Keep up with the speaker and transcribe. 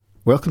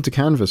Welcome to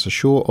Canvas, a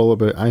show all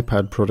about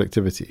iPad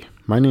productivity.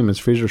 My name is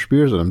Fraser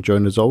Spears and I'm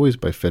joined as always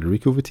by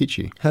Federico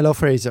Viticci. Hello,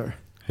 Fraser.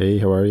 Hey,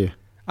 how are you?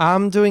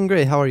 I'm doing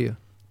great. How are you?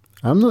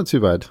 I'm not too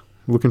bad.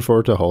 Looking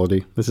forward to a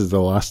holiday. This is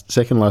the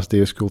second last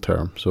day of school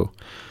term, so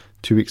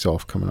 2 weeks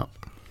off coming up.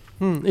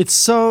 It's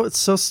so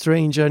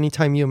strange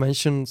anytime you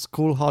mention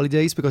school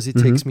holidays because it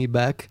takes me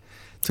back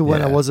to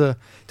when I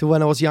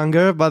was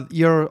younger. But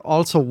you're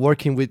also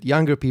working with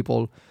younger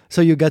people,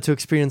 so you get to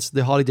experience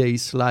the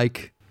holidays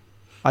like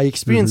I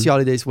experienced the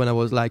holidays when I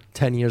was like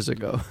 10 years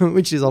ago,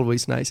 which is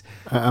always nice.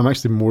 I'm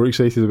actually more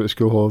excited about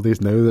school holidays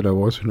now than I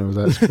was when I was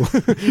at school.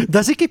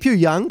 Does it keep you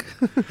young?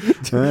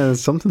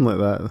 Something like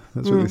that.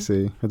 That's what they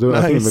say. I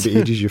think it maybe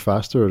ages you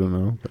faster. I don't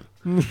know.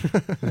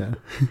 But,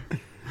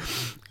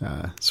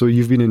 yeah. So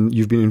you've been in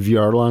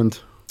VR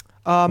land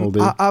all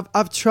day?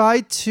 I've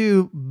tried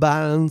to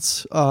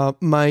balance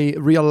my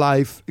real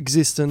life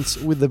existence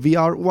with the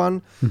VR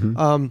one.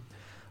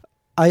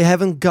 I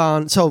haven't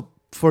gone. So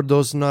for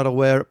those not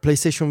aware,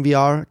 PlayStation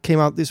VR came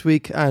out this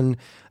week, and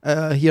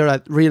here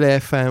at Relay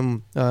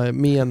FM,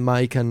 me and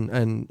Mike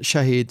and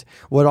Shahid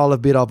were all a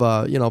bit of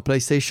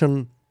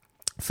PlayStation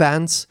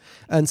fans,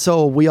 and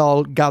so we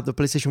all got the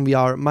PlayStation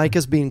VR. Mike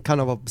has been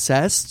kind of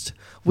obsessed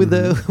with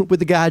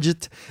the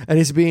gadget, and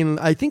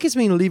I think he's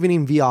been living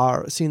in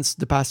VR since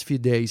the past few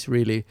days.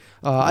 Really,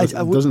 it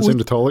doesn't seem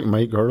at all like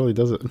Mike Gurley,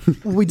 does it?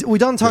 we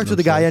don't talk to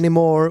the guy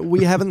anymore.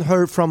 We haven't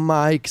heard from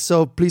Mike,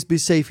 so please be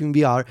safe in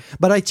VR.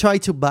 But I try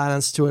to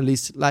balance to at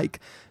least like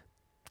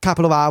a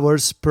couple of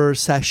hours per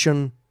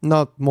session,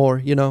 not more.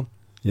 Yeah,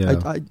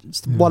 I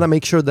just want to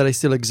make sure that I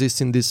still exist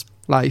in this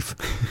life.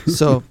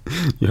 So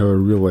you have a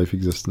real life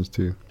existence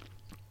too.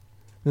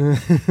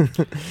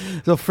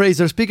 So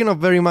Fraser, speaking of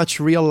very much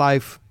real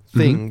life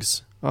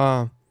things,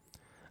 I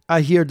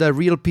hear that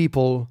real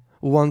people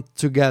who want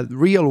to get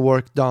real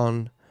work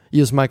done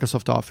use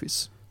Microsoft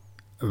Office.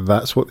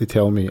 That's what they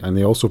tell me, and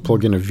they also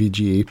plug in a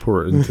VGA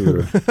port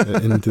into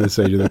the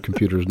side of their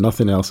computers.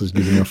 Nothing else is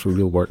good enough for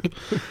real work.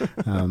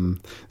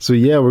 So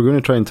yeah, we're going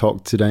to try and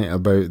talk tonight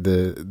about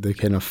the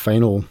kind of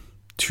final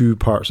two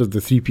parts of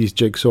the three-piece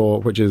jigsaw,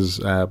 which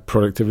is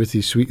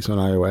productivity suites on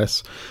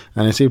iOS.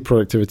 And I say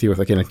productivity with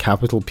a kind of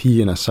capital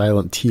P and a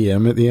silent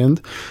TM at the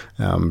end,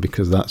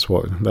 because that's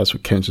what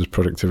counts as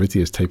productivity,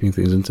 is typing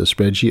things into a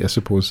spreadsheet, I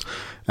suppose.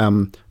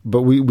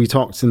 But we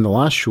talked in the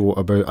last show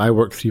about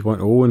iWork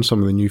 3.0 and some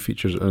of the new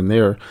features that are in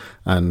there,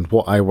 and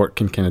what iWork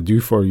can kind of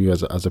do for you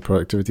as a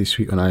productivity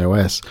suite on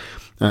iOS.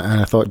 And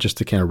I thought, just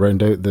to kind of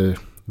round out the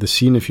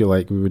scene, if you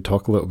like, we would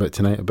talk a little bit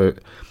tonight about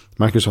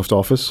Microsoft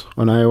Office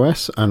on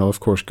iOS, and of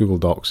course Google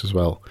Docs as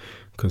well,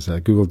 because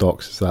Google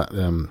Docs is that,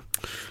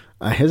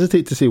 I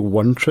hesitate to say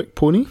one-trick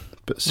pony,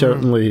 but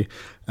certainly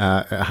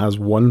it has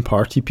one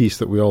party piece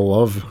that we all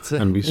love,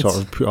 and we sort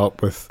of put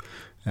up with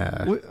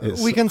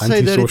its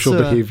antisocial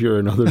behaviour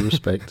in other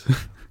respects.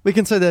 We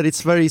can say that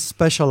it's very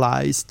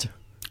specialized.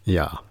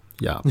 Yeah.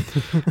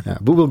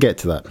 But we'll get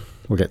to that.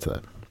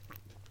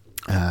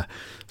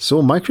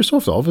 So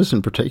Microsoft Office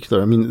in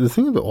particular, I mean, the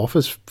thing about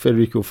Office,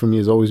 Federico, for me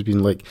has always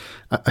been like,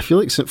 I feel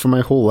like for my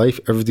whole life,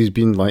 everybody's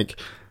been like,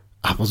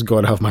 Apple's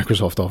got to have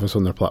Microsoft Office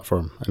on their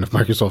platform. And if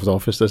Microsoft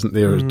Office isn't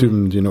there, it's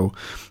doomed,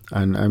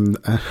 And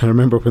I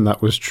remember when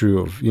that was true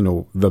of,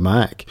 the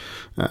Mac,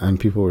 and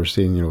people were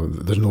saying,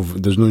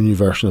 there's no new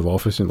version of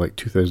Office in like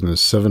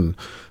 2007,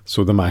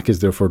 so the Mac is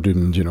therefore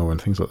doomed,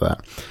 and things like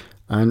that.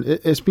 And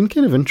it's been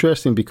kind of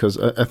interesting because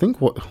I think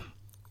what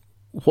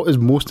is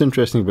most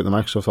interesting about the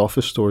Microsoft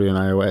Office story on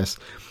iOS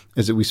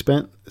is that we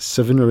spent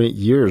 7 or 8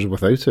 years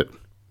without it,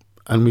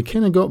 and we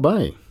kind of got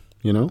by,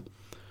 And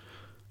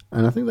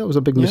I think that was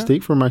a big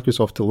mistake for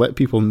Microsoft, to let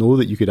people know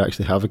that you could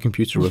actually have a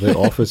computer without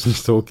Office and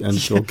still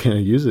kind of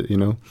use it.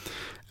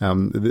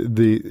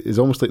 It's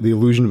almost like the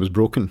illusion was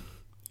broken.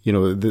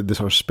 The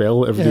sort of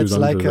spell everybody was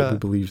under that we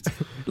believed.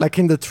 Like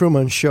in the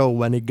Truman Show,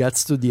 when he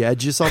gets to the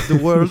edges of the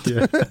world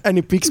and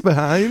he peeks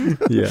behind.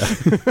 Yeah,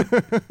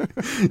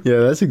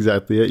 that's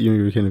exactly it.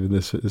 You're kind of in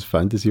this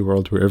fantasy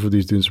world where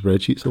everybody's doing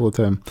spreadsheets all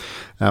the time.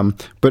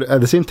 But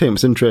at the same time,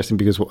 it's interesting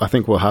because I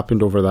think what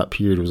happened over that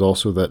period was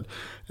also that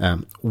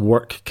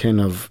work kind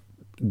of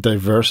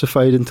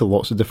diversified into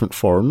lots of different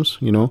forms,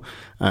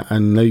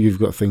 and now you've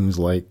got things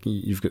like,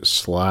 you've got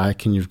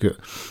Slack, and you've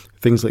got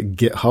things like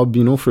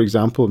GitHub, for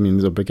example. I mean,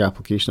 there's a big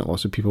application that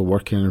lots of people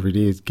work in every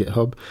day, is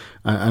GitHub.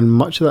 And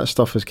much of that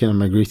stuff has kind of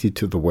migrated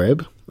to the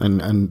web.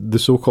 And the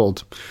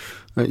so-called,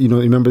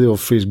 remember the old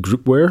phrase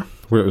groupware,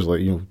 where it was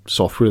like,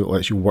 software that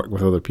lets you work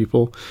with other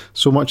people.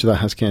 So much of that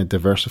has kind of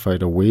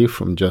diversified away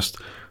from just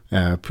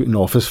putting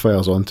Office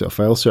files onto a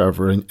file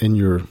server in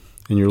your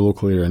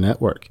local area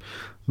network,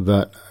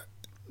 that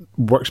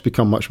work's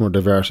become much more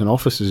diverse. And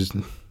Office is,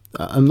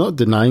 I'm not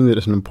denying that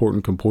it's an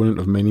important component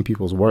of many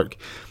people's work,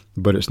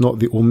 but it's not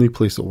the only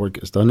place that work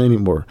gets done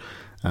anymore.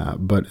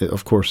 But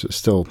of course,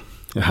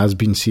 it has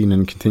been seen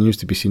and continues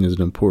to be seen as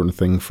an important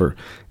thing for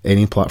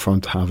any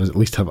platform to have, is at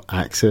least have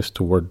access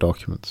to Word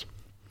documents.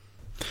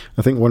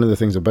 I think one of the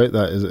things about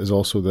that is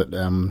also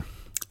that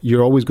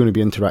you're always going to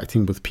be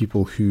interacting with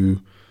people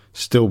who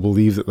still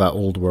believe that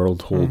old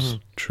world holds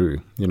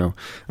true, you know.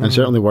 And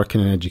certainly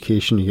working in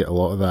education, you get a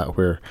lot of that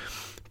where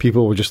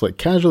people will just like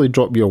casually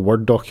drop you a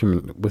Word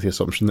document with the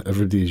assumption that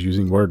everybody is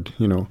using Word,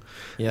 you know.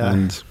 Yeah.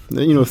 And,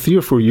 you know, 3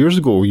 or 4 years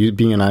ago, you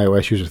being an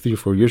iOS user 3 or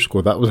 4 years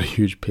ago, that was a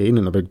huge pain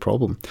and a big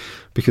problem.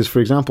 Because, for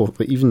example,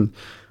 even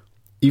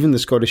the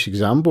Scottish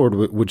Exam Board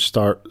would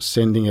start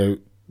sending out,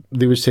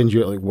 they would send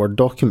you out like Word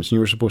documents and you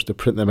were supposed to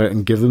print them out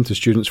and give them to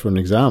students for an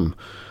exam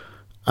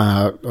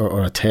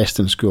or a test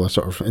in school, a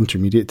sort of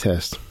intermediate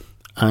test.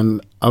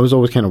 And I was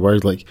always kind of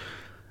worried, like,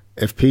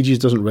 if Pages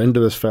doesn't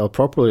render this file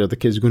properly, are the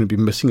kids going to be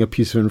missing a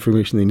piece of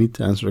information they need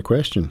to answer a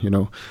question, you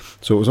know?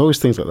 So it was always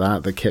things like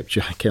that that kept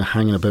you kind of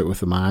hanging about with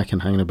the Mac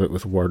and hanging about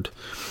with Word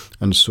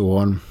and so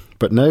on.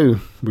 But now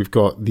we've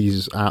got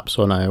these apps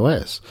on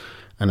iOS.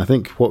 And I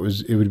think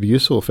it would be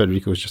useful,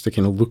 Federico, is just to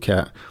kind of look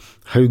at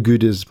how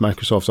good is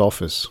Microsoft's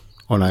Office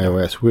on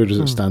iOS? Where does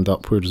it stand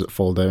up? Where does it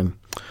fall down?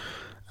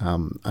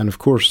 And of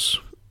course,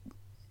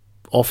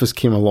 Office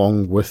came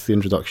along with the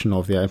introduction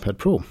of the iPad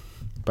Pro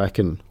back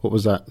in, what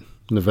was that?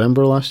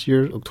 November last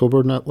year,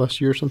 October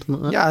last year, something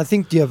like that? Yeah, I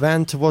think the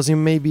event was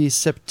in maybe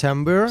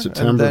September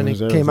and then it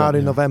came out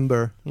in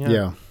November.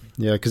 Yeah,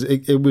 because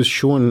it was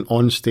shown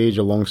on stage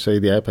alongside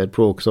the iPad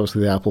Pro, because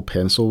obviously the Apple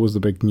Pencil was the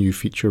big new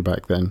feature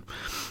back then.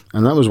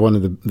 And that was one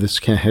of this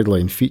kind of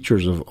headline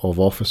features of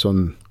Office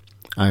on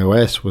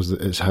iOS, was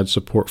that it's had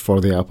support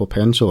for the Apple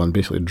Pencil and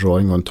basically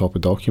drawing on top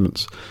of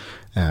documents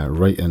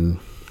right in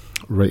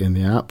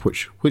the app,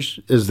 which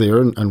is there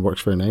and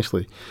works very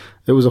nicely.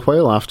 It was a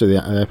while after the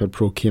iPad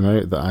Pro came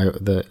out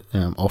that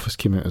Office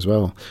came out as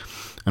well.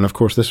 And of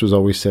course, this was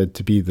always said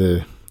to be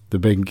the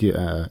big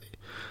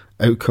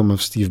outcome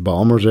of Steve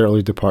Ballmer's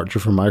early departure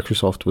from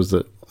Microsoft, was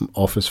that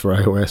Office for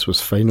iOS was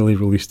finally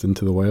released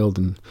into the wild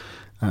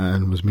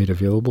and was made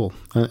available.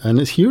 And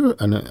it's here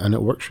and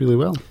it works really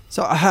well.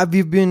 So have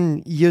you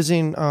been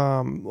using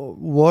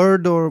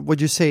Word, or would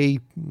you say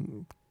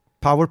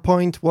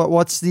PowerPoint?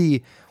 What's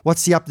the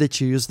app that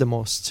you use the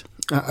most?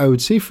 I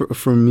would say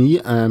for me,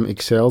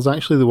 Excel's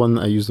actually the one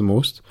that I use the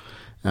most,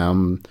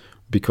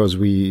 because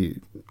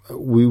we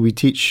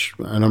teach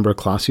a number of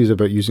classes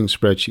about using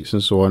spreadsheets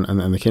and so on,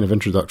 and the kind of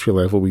introductory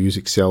level we use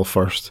Excel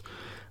first,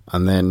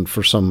 and then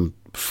for some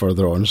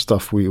further on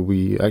stuff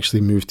we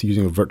actually moved to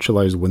using a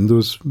virtualized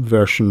Windows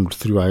version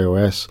through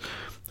iOS,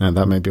 and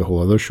that might be a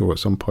whole other show at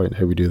some point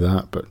how we do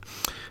that. But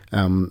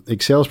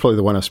Excel is probably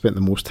the one I've spent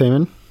the most time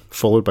in,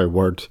 followed by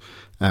Word.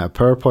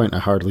 PowerPoint I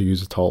hardly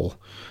use at all,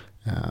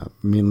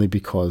 mainly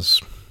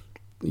because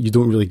you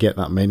don't really get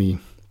that many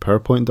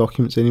PowerPoint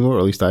documents anymore, or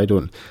at least I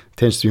don't. It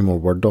tends to be more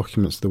Word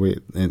documents the way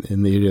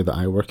in the area that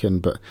I work in.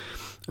 But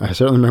I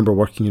certainly remember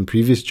working in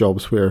previous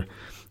jobs where,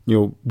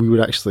 you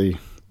know,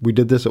 we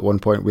did this at one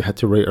point. We had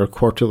to write our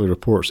quarterly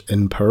reports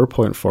in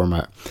PowerPoint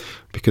format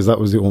because that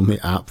was the only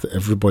app that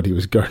everybody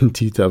was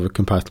guaranteed to have a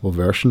compatible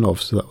version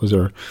of. So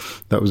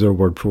that was our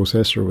word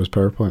processor, was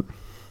PowerPoint.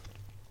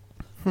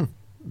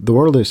 The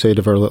world outside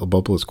of our little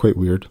bubble is quite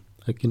weird.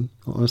 I can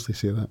honestly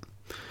say that.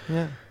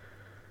 Yeah.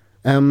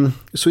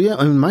 So yeah,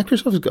 I mean,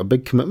 Microsoft has got a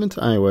big commitment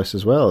to iOS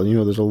as well. You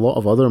know, there's a lot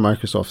of other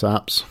Microsoft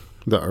apps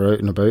that are out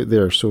and about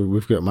there. So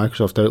we've got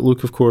Microsoft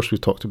Outlook, of course. We've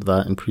talked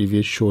about that in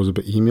previous shows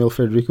about email,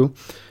 Federico.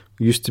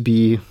 Used to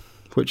be,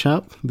 which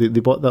app? They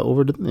bought that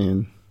over, didn't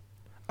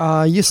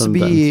they? Used to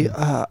be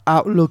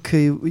Outlook.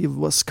 It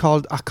was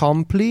called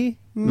Accompli,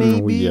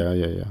 maybe. Oh,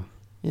 yeah.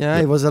 Yeah,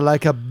 it was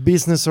like a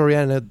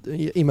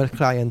business-oriented email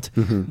client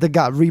that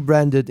got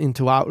rebranded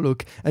into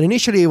Outlook. And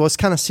initially it was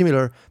kind of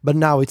similar, but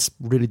now it's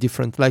really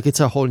different. Like, it's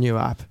a whole new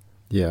app.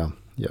 Yeah.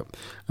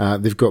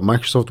 They've got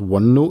Microsoft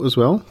OneNote as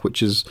well,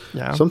 which is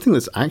something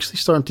that's actually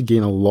starting to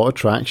gain a lot of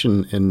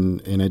traction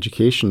in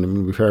education. I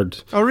mean, we've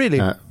heard... Oh,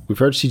 really? We've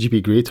heard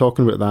CGP Grey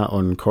talking about that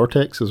on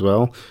Cortex as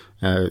well.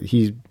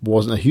 He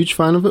wasn't a huge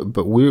fan of it,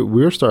 but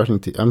we're starting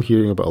to... I'm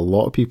hearing about a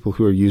lot of people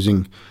who are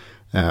using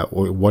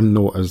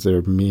OneNote as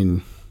their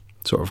main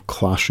sort of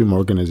classroom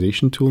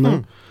organization tool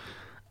now.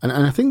 And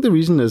I think the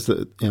reason is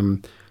that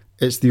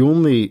it's the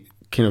only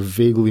kind of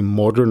vaguely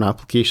modern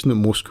application that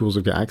most schools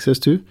have got access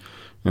to. You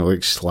know,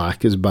 like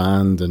Slack is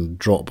banned and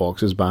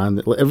Dropbox is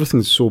banned. Like,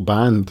 everything's so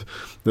banned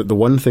that the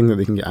one thing that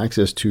they can get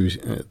access to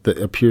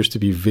that appears to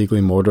be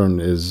vaguely modern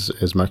is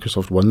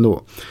Microsoft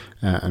OneNote.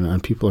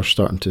 And people are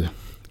starting to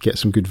get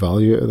some good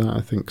value out of that,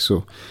 I think.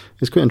 So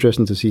it's quite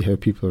interesting to see how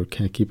people are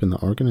kind of keeping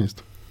that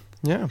organized.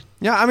 Yeah.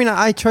 I mean,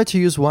 I try to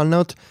use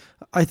OneNote.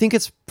 I think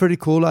it's pretty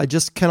cool. I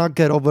just cannot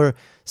get over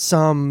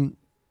some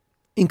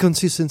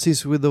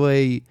inconsistencies with the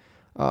way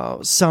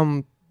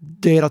some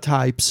data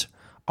types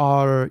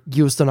are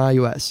used on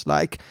iOS.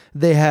 Like,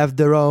 they have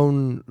their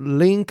own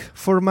link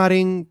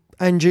formatting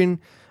engine.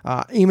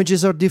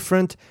 Images are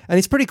different. And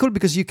it's pretty cool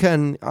because you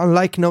can,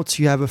 unlike Notes,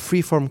 you have a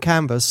freeform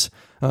canvas.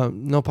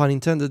 No pun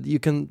intended. You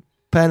can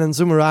pan and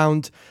zoom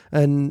around.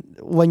 And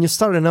when you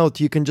start a note,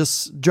 you can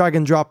just drag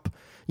and drop,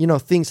 you know,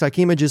 things like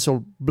images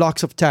or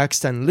blocks of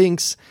text and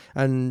links.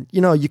 And, you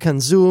know, you can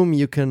zoom,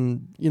 you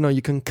can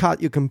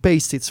cut, you can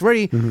paste. It's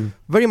very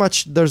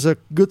much, there's a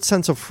good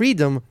sense of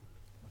freedom,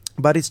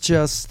 but it's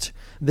just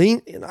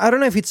I don't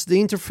know if it's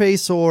the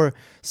interface or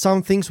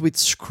some things with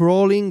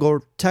scrolling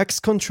or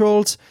text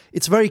controls.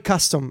 It's very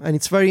custom and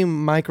it's very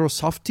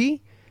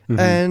Microsofty.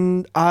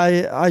 And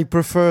I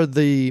prefer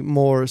the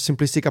more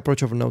simplistic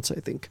approach of Notes, I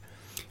think.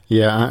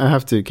 Yeah, I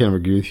have to kind of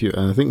agree with you.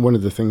 And I think one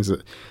of the things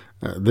that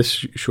this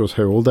shows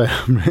how old I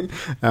am, right?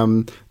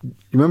 You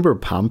remember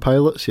Palm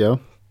Pilots, yeah?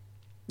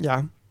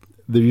 Yeah.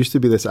 There used to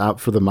be this app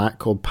for the Mac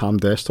called Palm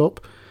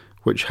Desktop,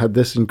 which had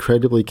this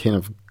incredibly kind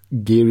of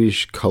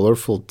garish,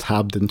 colourful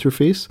tabbed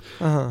interface.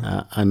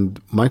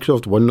 And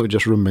Microsoft OneNote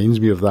just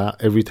reminds me of that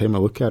every time I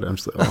look at it. I'm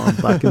just like, oh, I'm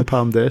back in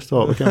Palm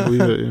Desktop. I can't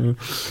believe it. You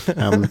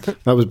know?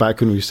 That was back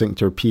when we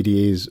synced our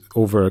PDAs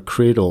over a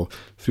Cradle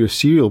through a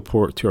serial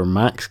port to our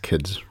Macs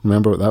kids.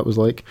 Remember what that was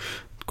like?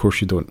 Of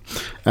course you don't.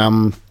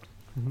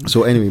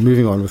 So anyway,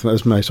 moving on with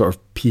that's my sort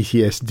of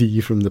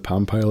PTSD from the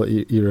Palm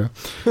Pilot era.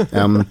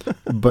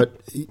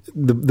 But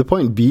the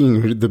point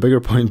being, the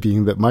bigger point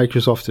being that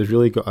Microsoft has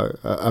really got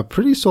a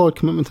pretty solid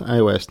commitment to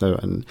iOS now,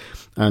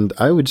 and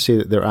I would say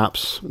that their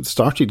apps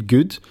started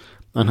good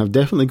and have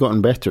definitely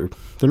gotten better.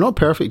 They're not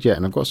perfect yet,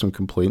 and I've got some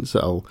complaints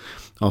that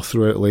I'll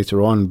throw out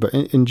later on. But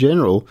in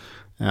general,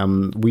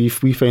 we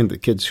find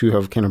that kids who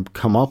have kind of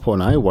come up on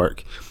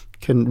iWork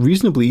can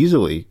reasonably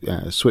easily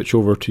switch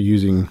over to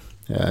using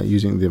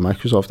the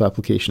Microsoft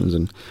applications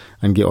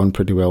and get on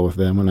pretty well with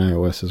them on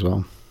iOS as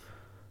well.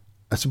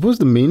 I suppose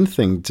the main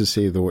thing to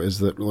say though is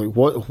that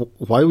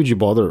why would you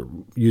bother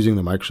using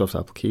the Microsoft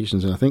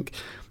applications? And I think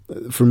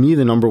for me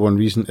the number one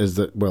reason is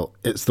that, well,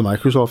 it's the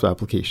Microsoft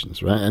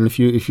applications, right? And if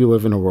you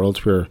live in a world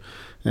where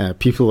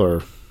people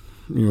are,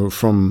 you know,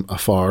 from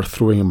afar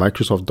throwing a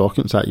Microsoft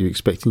documents at you,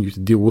 expecting you to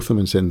deal with them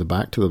and send them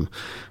back to them,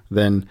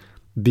 then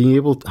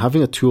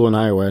having a tool on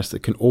iOS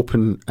that can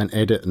open and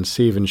edit and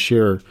save and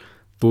share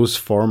those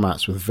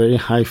formats with very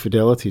high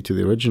fidelity to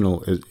the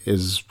original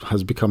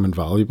has become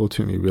invaluable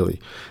to me, really.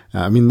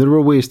 I mean, there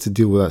were ways to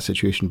deal with that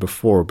situation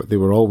before, but they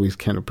were always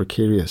kind of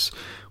precarious.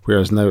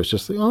 Whereas now it's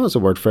just like, oh, it's a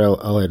Word file,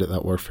 I'll edit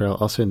that Word file,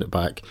 I'll send it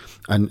back.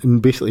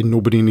 And basically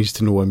nobody needs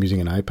to know I'm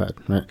using an iPad,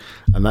 right?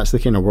 And that's the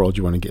kind of world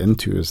you want to get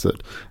into, is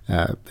that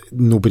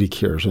nobody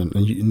cares and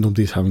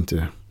nobody's having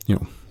to, you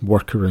know,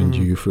 work around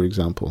you, for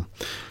example.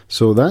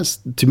 So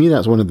to me,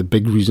 that's one of the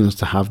big reasons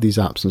to have these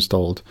apps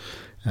installed.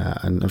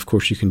 And of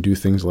course you can do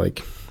things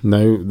like,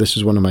 now this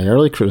is one of my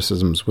early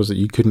criticisms, was that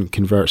you couldn't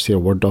convert, say, a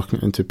Word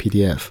document into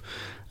PDF,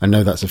 and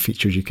now that's a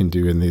feature you can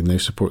do, and they now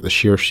support the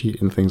share sheet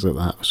and things like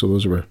that. So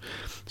those were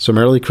some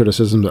early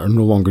criticisms that are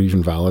no longer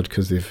even valid,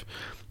 because they've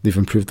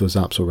improved those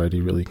apps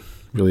already really,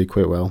 really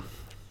quite well.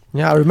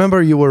 Yeah, I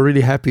remember you were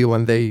really happy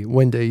when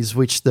they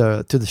switched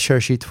to the share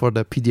sheet for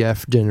the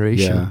PDF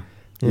generation.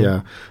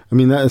 Yeah. I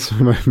mean, that is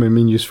my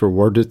main use for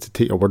Word, is to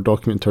take a Word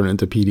document, turn it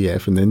into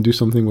PDF, and then do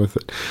something with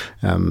it.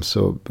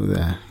 So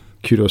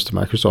kudos to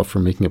Microsoft for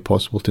making it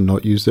possible to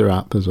not use their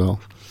app as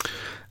well.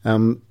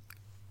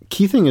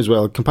 Key thing as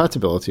well,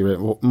 compatibility, right?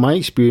 Well, my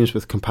experience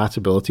with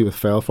compatibility with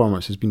file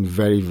formats has been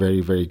very, very,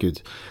 very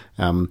good.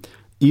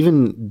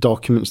 Even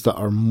documents that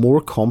are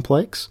more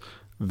complex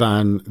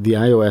than the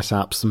iOS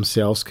apps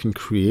themselves can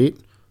create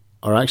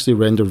are actually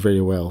rendered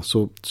very well.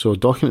 So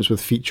documents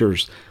with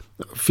features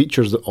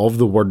of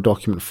the Word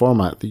document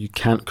format that you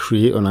can't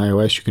create on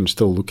iOS, you can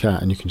still look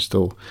at, and you can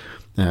still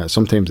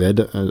sometimes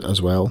edit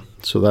as well.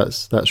 So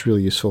that's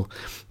really useful.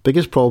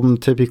 Biggest problem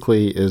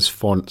typically is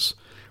fonts.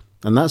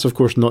 And that's, of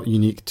course, not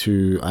unique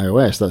to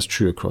iOS. That's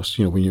true across,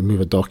 you know, when you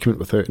move a document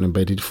without an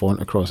embedded font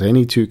across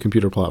any two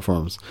computer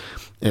platforms,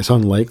 it's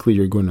unlikely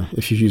you're going to,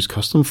 if you use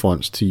custom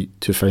fonts, to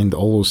find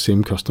all those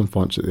same custom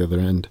fonts at the other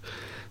end.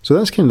 So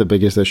that's kind of the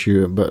biggest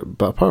issue. But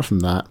apart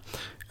from that,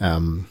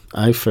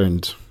 I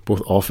found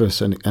both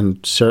Office and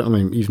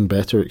certainly even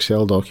better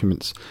Excel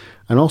documents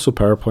and also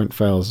PowerPoint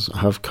files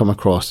have come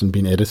across and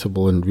been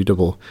editable and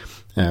readable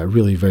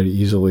really very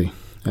easily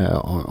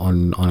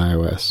on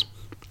iOS.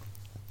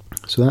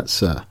 So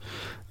that's,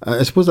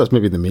 I suppose that's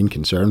maybe the main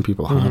concern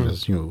people have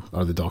is, you know,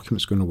 are the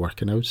documents going to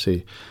work? And I would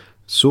say,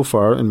 so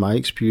far in my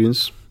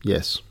experience,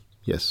 yes,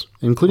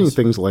 including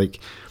things like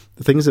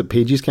the things that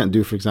Pages can't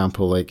do, for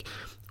example, like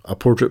a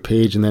portrait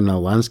page and then a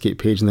landscape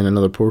page and then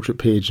another portrait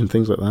page and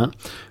things like that.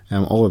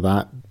 All of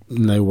that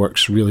now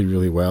works really,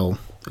 really well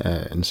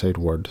inside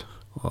Word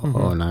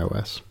on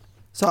iOS.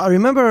 So I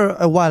remember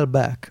a while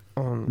back,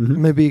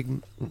 maybe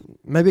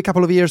a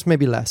couple of years,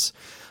 maybe less,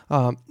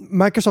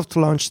 Microsoft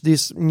launched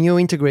this new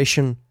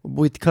integration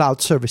with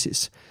cloud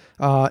services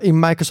in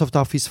Microsoft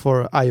Office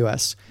for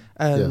iOS.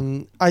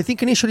 And I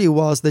think initially it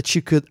was that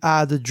you could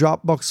add a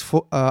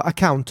Dropbox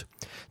account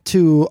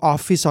to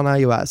Office on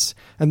iOS,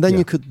 and then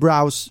you could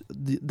browse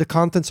the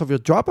contents of your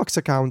Dropbox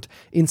account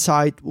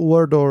inside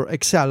Word or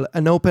Excel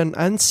and open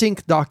and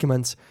sync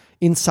documents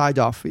inside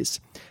Office.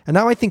 And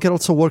now I think it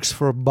also works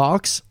for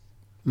Box,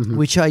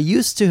 which I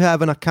used to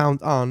have an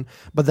account on,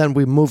 but then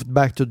we moved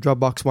back to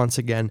Dropbox once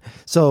again.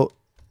 So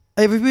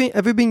have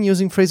you been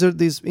using, Fraser,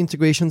 these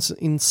integrations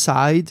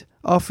inside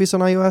Office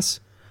on iOS?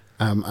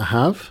 I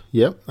have,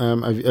 yep.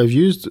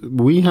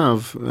 We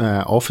have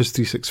Office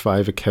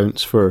 365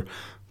 accounts for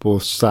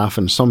both staff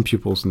and some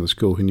pupils in the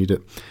school who need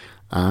it.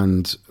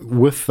 And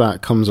with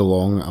that comes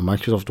along a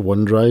Microsoft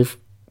OneDrive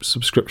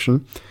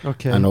subscription,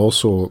 and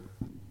also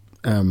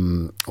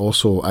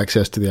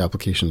access to the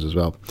applications as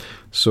well.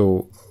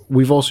 So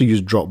we've also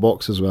used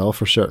Dropbox as well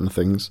for certain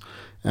things,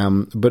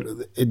 but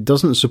it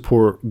doesn't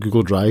support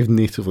Google Drive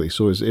natively.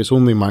 So it's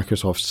only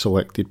Microsoft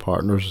selected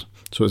partners.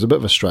 So it's a bit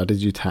of a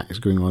strategy tax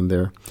going on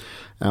there.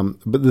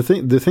 But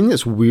the thing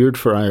that's weird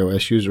for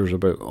iOS users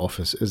about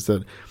Office is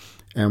that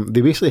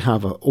they basically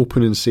have an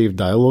open and save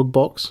dialog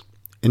box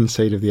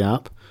inside of the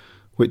app,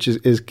 which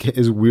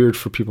is weird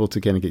for people to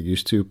kind of get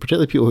used to,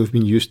 particularly people who've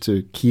been used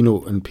to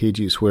Keynote and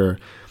Pages, where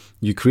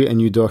you create a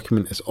new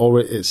document,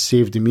 it's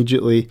saved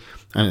immediately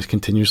and it's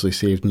continuously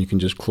saved, and you can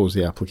just close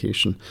the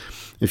application.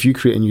 If you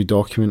create a new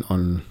document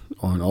on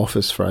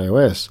Office for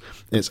iOS,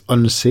 it's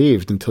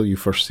unsaved until you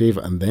first save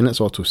it, and then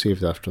it's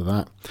auto-saved after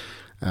that.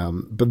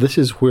 But this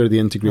is where the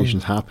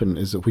integrations happen,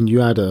 is that when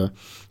you add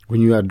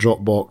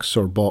Dropbox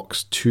or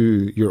Box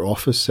to your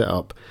Office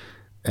setup,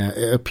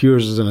 it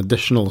appears as an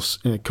additional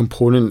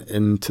component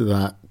into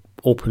that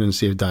open and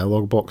save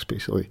dialog box,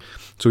 basically.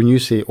 So when you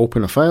say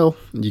open a file,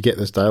 you get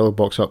this dialog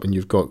box up, and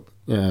you've got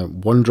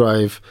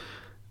OneDrive,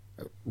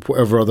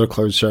 whatever other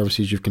cloud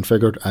services you've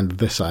configured, and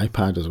this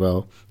iPad as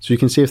well. So you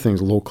can save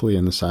things locally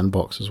in the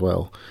sandbox as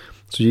well.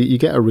 So you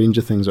get a range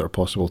of things that are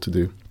possible to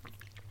do.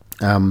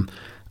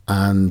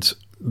 And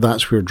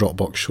that's where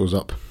Dropbox shows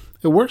up.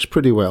 It works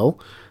pretty well.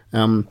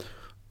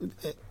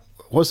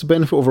 What's the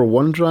benefit over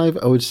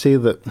OneDrive? I would say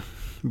that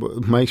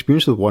my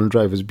experience with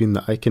OneDrive has been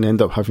that I can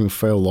end up having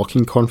file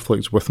locking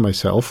conflicts with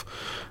myself,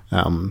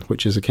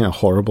 which is a kind of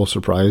horrible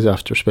surprise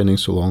after spending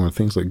so long on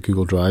things like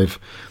Google Drive,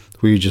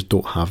 where you just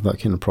don't have that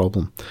kind of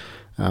problem.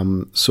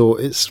 So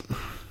it's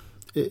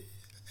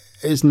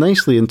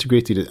nicely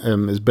integrated.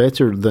 It's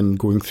better than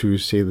going through,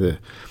 say, the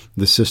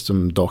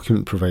system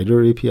document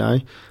provider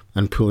API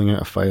and pulling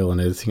out a file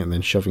and editing it and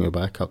then shoving it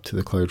back up to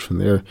the cloud from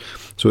there.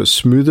 So it's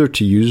smoother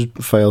to use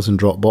files in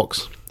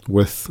Dropbox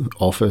with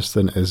Office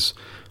than it is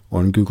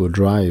on Google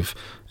Drive.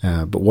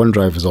 But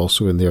OneDrive is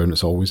also in there, and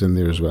it's always in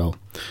there as well.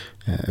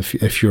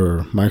 If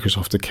your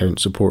Microsoft account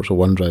supports a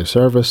OneDrive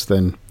service,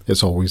 then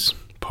it's always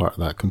part of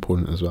that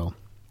component as well.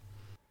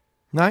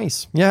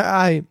 Nice.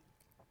 Yeah,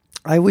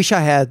 I wish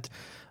I had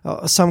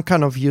some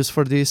kind of use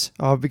for this,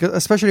 because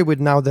especially with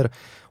now that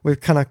we've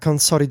kind of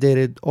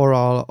consolidated all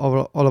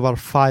of our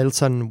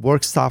files and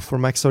work stuff for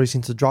Mac Stories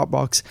into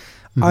Dropbox.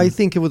 Mm-hmm. I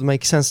think it would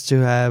make sense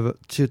to have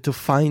to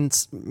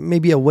find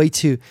maybe a way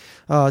to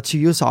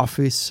use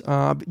Office,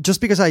 just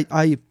because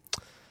I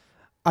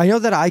know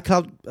that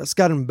iCloud has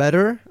gotten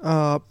better,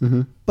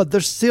 but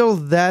there's still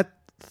that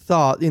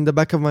thought in the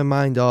back of my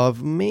mind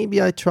of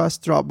maybe I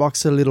trust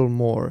Dropbox a little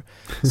more.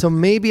 So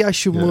maybe I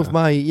should move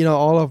my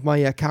all of my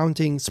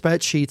accounting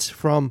spreadsheets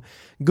from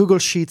Google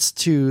Sheets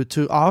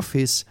to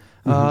Office.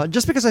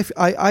 Just because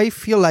I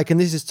feel like,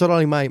 and this is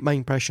totally my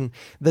impression,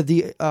 that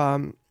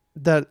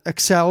that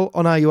Excel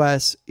on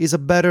iOS is a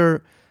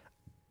better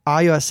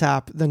iOS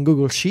app than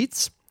Google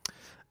Sheets.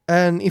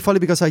 And if only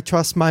because I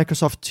trust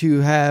Microsoft to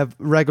have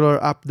regular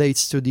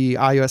updates to the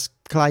iOS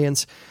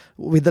clients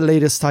with the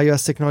latest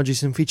iOS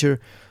technologies and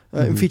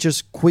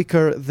features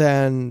quicker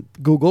than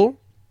Google.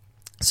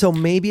 So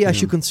maybe I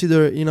should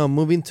consider,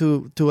 moving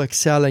to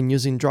Excel and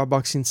using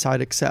Dropbox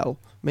inside Excel,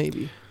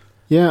 maybe.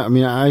 Yeah, I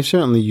mean, I've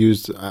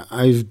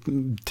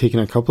taken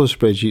a couple of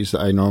spreadsheets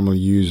that I normally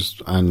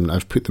use, and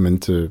I've put them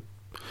into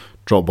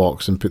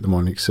Dropbox and put them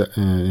on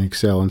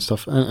Excel and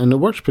stuff, and it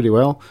works pretty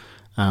well.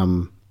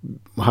 I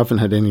haven't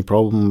had any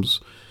problems,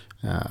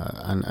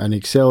 and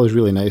Excel is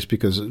really nice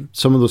because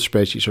some of those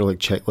spreadsheets are like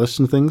checklists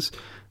and things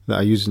that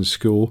I use in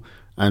school,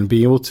 and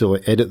being able to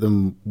edit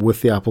them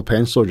with the Apple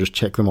Pencil or just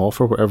check them off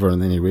or whatever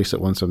and then erase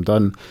it once I'm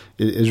done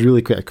is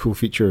really quite a cool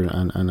feature,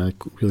 and I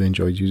really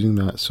enjoyed using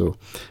that. So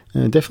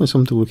definitely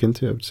something to look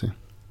into, I would say.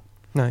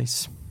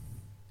 Nice.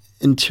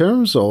 In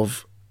terms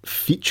of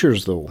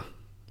features, though,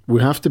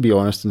 we have to be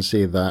honest and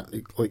say that,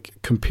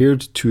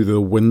 compared to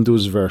the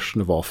Windows version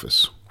of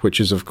Office, which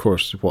is, of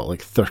course,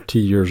 30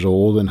 years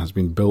old and has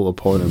been built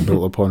upon and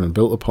built upon and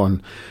built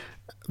upon,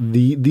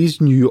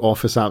 these new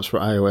Office apps for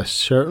iOS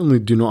certainly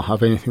do not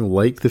have anything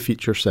like the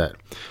feature set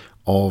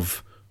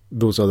of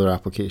those other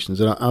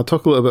applications. And I'll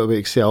talk a little bit about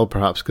Excel,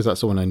 perhaps, because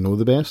that's the one I know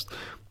the best.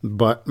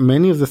 But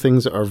many of the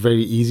things that are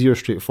very easy or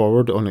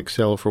straightforward on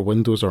Excel for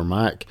Windows or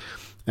Mac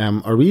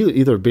are really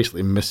either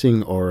basically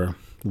missing or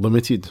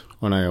limited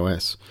on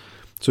iOS.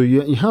 So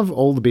you have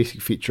all the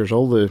basic features,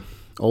 all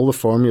the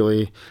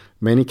formulae,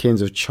 many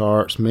kinds of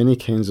charts, many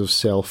kinds of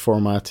cell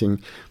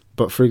formatting.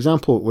 But for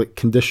example,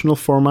 conditional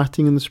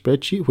formatting in the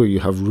spreadsheet, where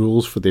you have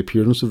rules for the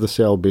appearance of the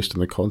cell based on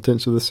the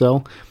contents of the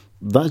cell,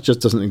 that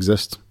just doesn't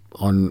exist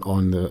on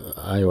the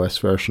iOS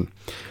version.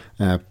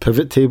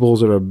 Pivot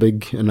tables are a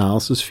big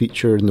analysis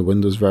feature in the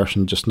Windows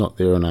version, just not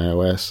there on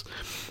iOS.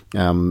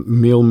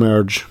 Mail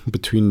merge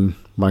between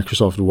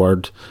Microsoft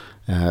Word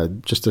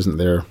just isn't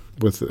there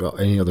with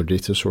any other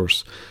data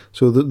source.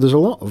 So there's a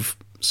lot of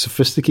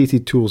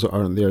sophisticated tools that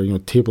aren't there.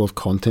 Table of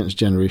contents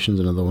generation is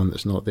another one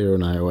that's not there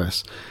on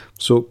iOS.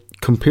 So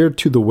compared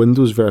to the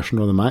Windows version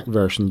or the Mac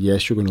version,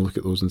 yes, you're going to look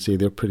at those and say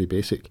they're pretty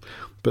basic.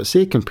 But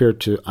say compared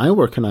to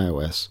iWork and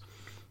iOS,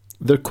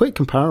 they're quite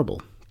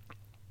comparable.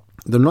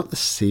 They're not the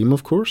same,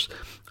 of course,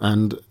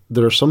 and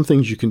there are some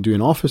things you can do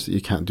in Office that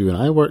you can't do in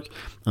iWork,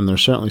 and there are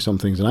certainly some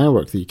things in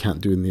iWork that you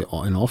can't do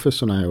in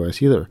Office on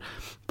iOS either.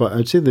 But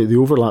I'd say that the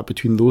overlap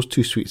between those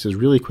two suites is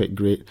really quite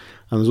great,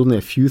 and there's only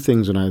a few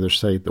things on either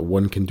side that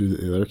one can do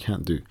that the other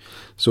can't do.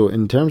 So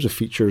in terms of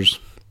features,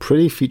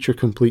 pretty feature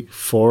complete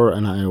for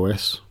an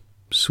iOS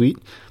suite,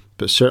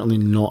 but certainly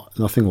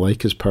nothing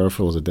like as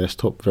powerful as a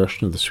desktop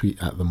version of the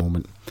suite at the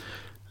moment.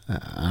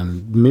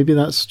 And maybe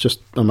that's just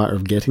a matter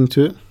of getting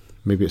to it.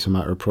 Maybe it's a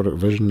matter of product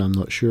vision, I'm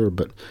not sure.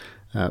 But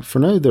for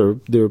now,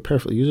 they're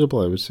perfectly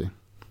usable, I would say.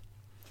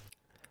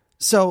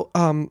 So,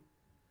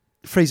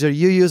 Fraser,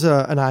 you use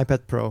an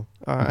iPad Pro,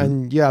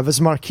 and you have a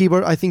smart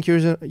keyboard. I think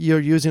you're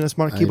using a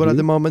smart keyboard at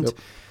the moment. Yep.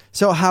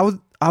 So how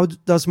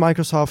does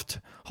Microsoft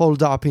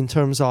hold up in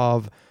terms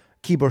of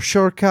keyboard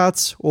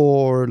shortcuts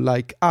or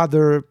like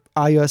other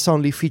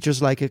iOS-only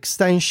features like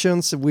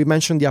extensions? We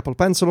mentioned the Apple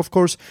Pencil, of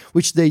course,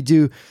 which they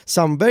do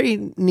some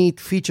very neat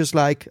features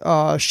like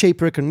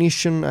shape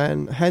recognition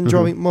and hand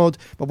drawing mode.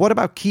 But what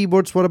about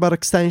keyboards? What about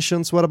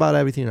extensions? What about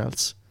everything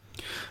else?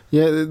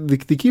 Yeah, the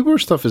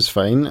keyboard stuff is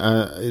fine.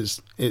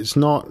 It's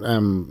not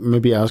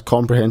maybe as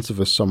comprehensive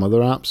as some other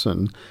apps,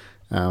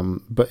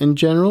 but in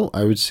general,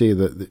 I would say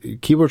that the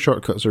keyboard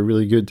shortcuts are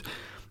really good.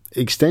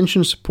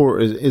 Extension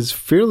support is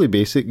fairly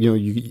basic. You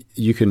know,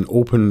 you can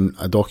open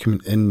a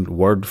document in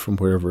Word from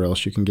wherever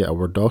else you can get a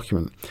Word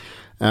document.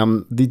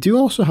 They do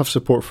also have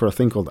support for a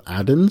thing called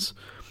add-ins,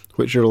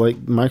 which are like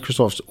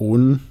Microsoft's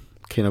own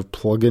kind of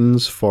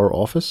plugins for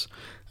Office.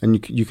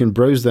 And you can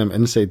browse them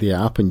inside the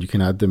app, and you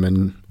can add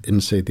them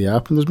inside the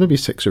app. And there's maybe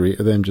 6 or 8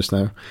 of them just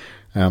now.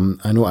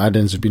 I know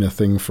add-ins have been a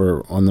thing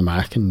on the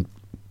Mac and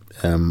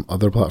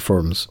other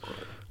platforms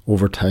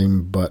over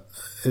time, but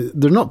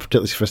they're not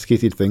particularly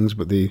sophisticated things,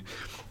 but they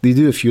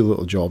do a few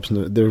little jobs,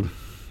 and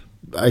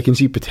I can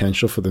see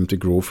potential for them to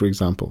grow. For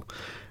example,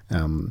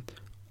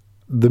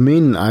 the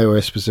main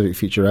iOS specific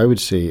feature I would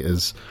say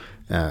is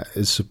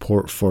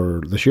support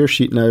for the share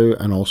sheet now,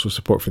 and also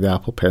support for the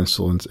Apple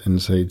Pencil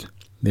inside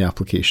the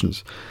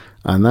applications,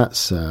 and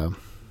that's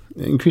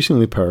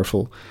increasingly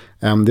powerful.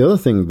 The other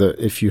thing that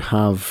if you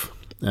have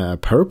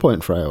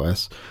PowerPoint for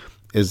iOS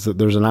is that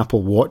there's an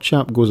Apple Watch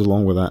app goes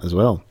along with that as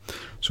well.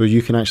 So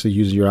you can actually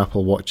use your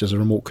Apple Watch as a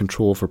remote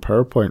control for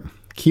PowerPoint.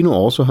 Keynote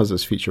also has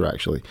this feature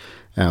actually,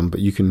 but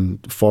you can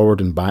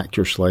forward and back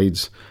your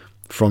slides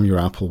from your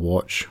Apple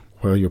Watch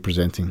while you're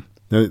presenting.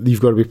 Now,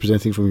 you've got to be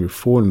presenting from your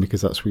phone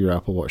because that's where your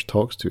Apple Watch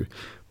talks to.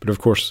 But of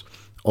course,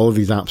 all of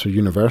these apps are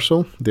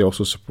universal. They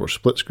also support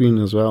split screen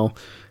as well.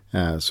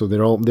 So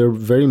they're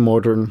very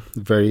modern,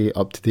 very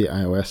up-to-date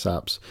iOS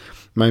apps.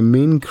 My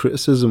main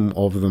criticism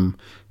of them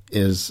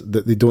is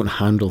that they don't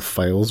handle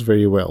files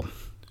very well,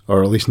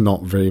 or at least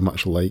not very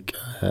much like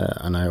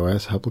an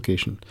iOS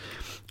application.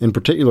 In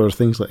particular,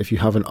 things like if you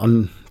have an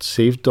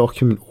unsaved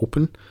document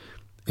open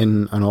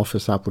in an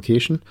Office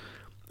application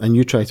and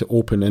you try to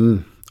open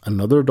in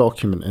another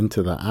document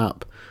into that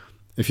app,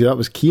 if that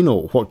was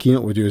Keynote, what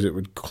Keynote would do is it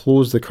would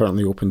close the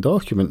currently open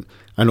document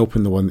and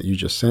open the one that you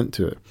just sent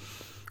to it.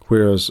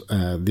 Whereas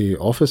the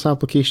Office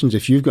applications,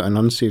 if you've got an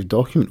unsaved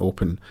document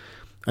open,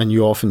 and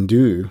you often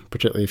do,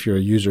 particularly if you're a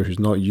user who's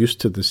not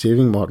used to the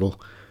saving model,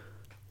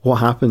 what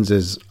happens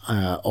is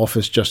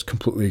Office just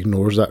completely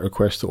ignores that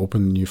request to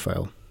open the new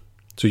file.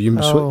 So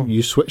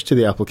you switch to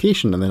the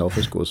application, and then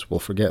Office goes,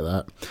 well, forget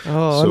that.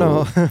 Oh, so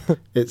no.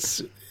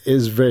 It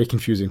is very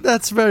confusing.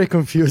 That's very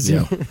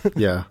confusing.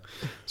 Yeah.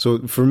 So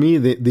for me,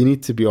 they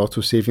need to be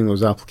auto-saving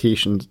those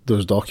applications,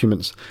 those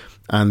documents,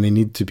 and they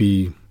need to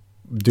be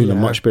doing a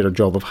much better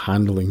job of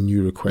handling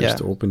new requests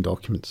to open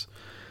documents.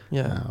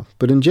 Yeah.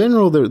 But in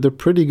general, they're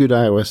pretty good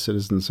iOS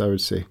citizens, I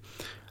would say.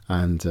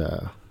 And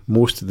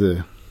most of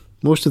the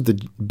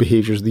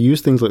behaviors, they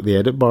use things like the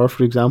edit bar,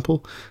 for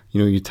example.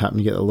 You know, you tap and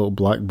you get a little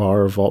black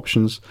bar of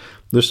options.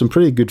 There's some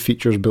pretty good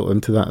features built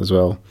into that as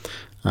well.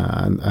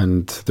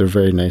 And they're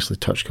very nicely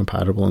touch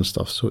compatible and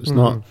stuff. So it's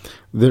not,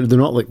 they're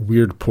not like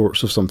weird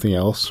ports of something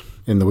else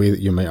in the way that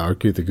you might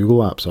argue the Google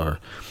apps are.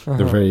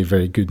 They're very,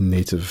 very good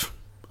native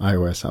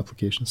iOS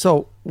applications.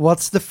 So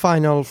what's the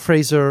final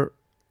Fraser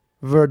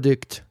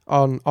verdict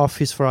on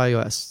Office for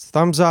iOS?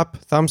 Thumbs up,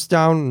 thumbs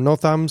down, no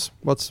thumbs?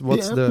 What's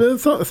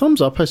the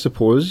thumbs up, I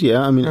suppose.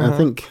 Yeah, I mean, I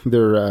think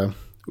they're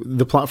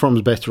the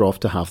platform's better off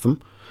to have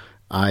them.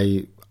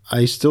 I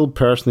still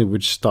personally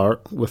would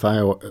start with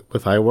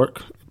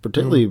iWork,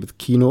 particularly with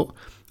Keynote.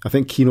 I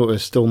think Keynote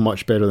is still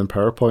much better than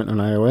PowerPoint on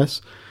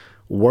iOS.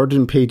 Word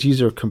and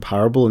Pages are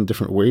comparable in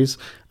different ways,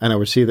 and I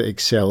would say that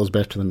Excel is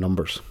better than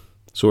Numbers.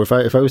 So if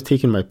I was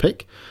taking my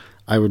pick,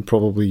 I would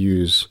probably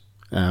use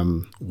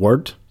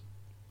Word,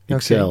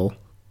 Excel,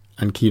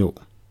 and Keynote.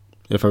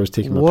 If I was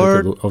taking my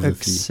Word, pick of the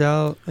three.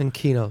 Excel, and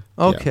Keynote.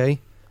 Okay.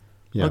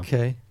 Yeah.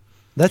 Okay.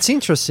 That's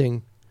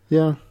interesting.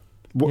 Yeah.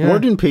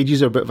 Word and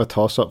Pages are a bit of a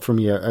toss-up for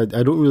me. I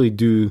don't really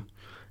do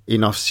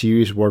enough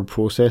serious word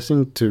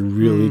processing to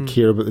really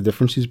care about the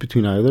differences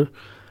between either.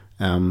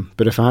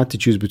 But if I had to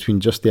choose between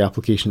just the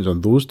applications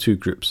on those two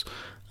groups,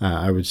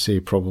 I would say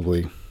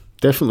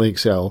definitely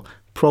Excel,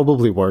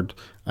 probably Word,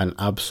 and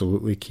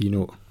absolutely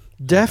Keynote.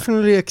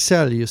 Definitely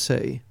Excel, you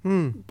say?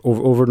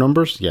 Over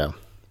numbers? Yeah.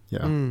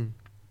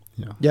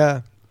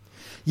 Yeah.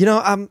 You know,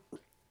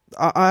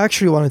 I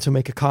actually wanted to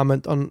make a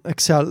comment on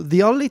Excel.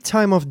 The only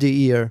time of the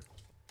year,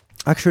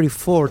 actually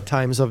 4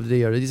 times of the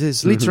year, this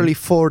is literally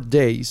 4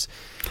 days,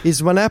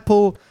 is when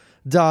Apple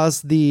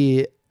does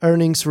the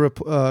earnings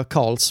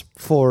calls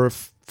for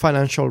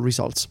financial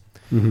results.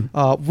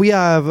 We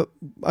have,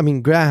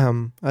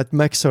 Graham at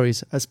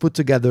MacStories has put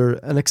together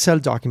an Excel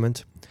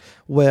document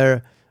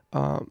where,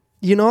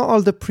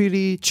 all the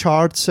pretty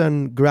charts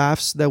and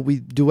graphs that we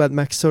do at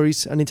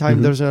MacStories,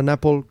 anytime there's an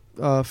Apple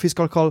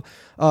fiscal call,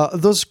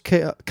 those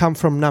come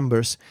from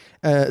numbers,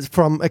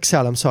 from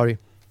Excel, I'm sorry.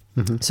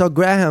 So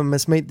Graham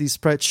has made this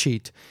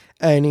spreadsheet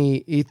and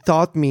he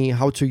taught me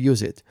how to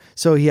use it.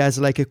 So he has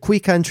like a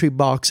quick entry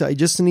box. I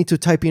just need to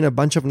type in a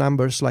bunch of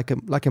numbers like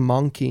a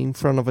monkey in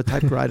front of a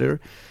typewriter.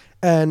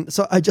 And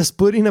so I just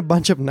put in a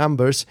bunch of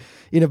numbers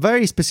in a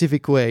very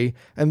specific way.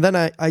 And then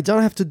I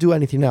don't have to do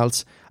anything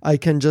else. I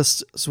can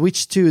just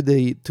switch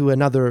to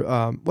another,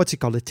 what's it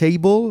called? A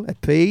table, a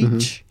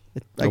page,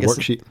 a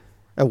worksheet.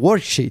 A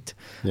worksheet.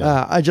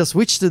 Yeah. I just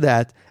switch to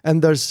that,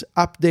 and there's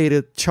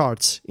updated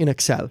charts in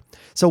Excel.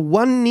 So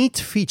one neat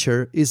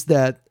feature is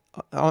that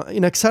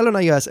in Excel on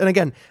iOS, and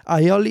again,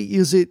 I only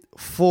use it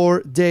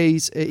 4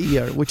 days a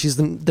year, which is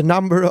the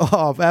number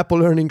of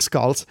Apple earnings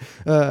calls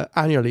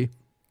annually.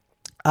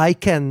 I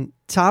can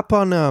tap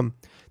on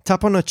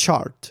a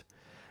chart,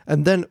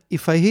 and then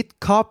if I hit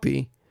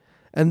copy,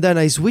 and then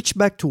I switch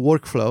back to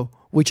workflow,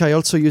 which I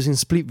also use in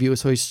split view,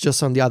 so it's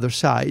just on the other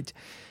side.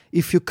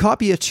 If you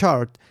copy a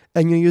chart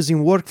and you're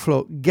using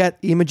workflow, get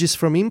images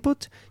from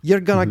input,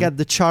 you're gonna get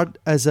the chart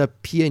as a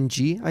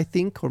PNG, I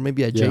think, or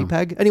maybe a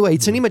JPEG. Anyway,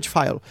 it's an image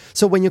file.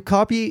 So when you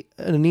copy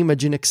an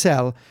image in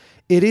Excel,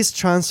 it is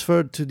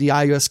transferred to the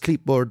iOS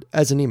clipboard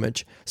as an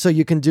image. So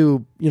you can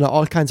do,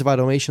 all kinds of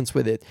automations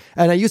with it.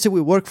 And I use it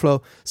with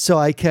workflow, so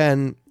I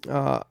can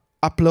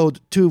upload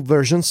 2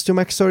 versions to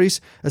MacStories,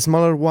 a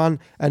smaller one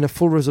and a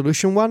full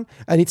resolution one,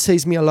 and it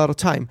saves me a lot of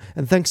time.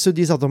 And thanks to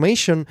this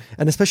automation,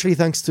 and especially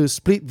thanks to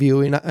split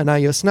view in an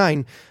iOS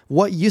 9,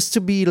 what used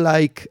to be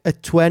like a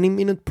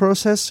 20-minute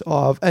process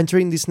of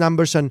entering these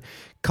numbers and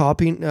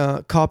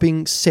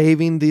copying,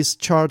 saving these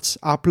charts,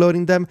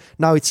 uploading them,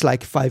 now it's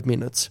like 5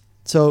 minutes.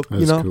 So,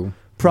 That's cool.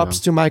 Props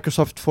to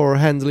Microsoft for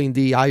handling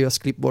the iOS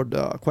clipboard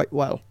quite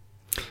well.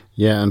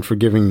 Yeah, and for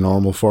giving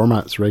normal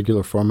formats,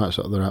 regular formats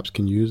that other apps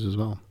can use as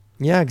well.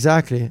 Yeah,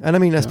 exactly. And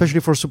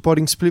especially for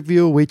supporting split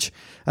view, which,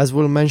 as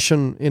we'll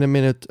mention in a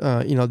minute,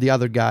 the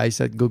other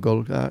guys at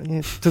Google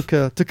took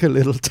a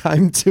little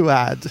time to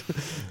add.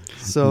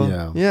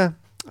 So yeah.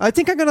 I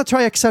think I'm gonna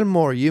try Excel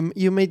more.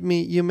 You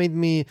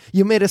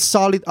made a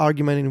solid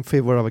argument in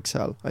favor of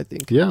Excel, I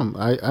think. Yeah,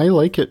 I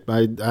like it.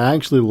 I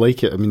actually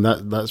like it. I mean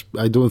that's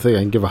I don't think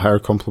I can give a higher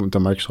compliment to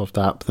a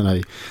Microsoft app than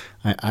I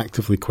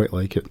actively quite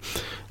like it.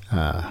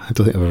 I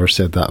don't think I've ever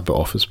said that about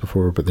Office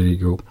before, but there you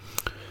go.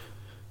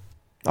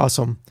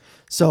 Awesome.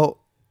 So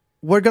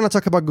we're going to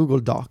talk about Google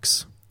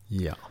Docs.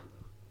 Yeah.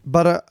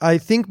 But I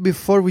think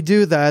before we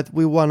do that,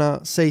 we want to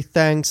say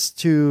thanks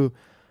to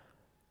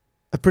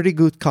a pretty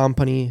good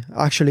company,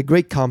 actually a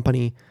great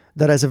company,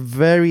 that has a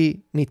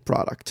very neat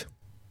product.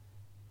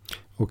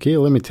 Okay,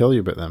 let me tell you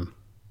about them.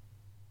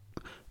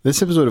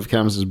 This episode of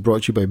Canvas is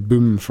brought to you by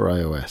Boom for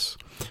iOS.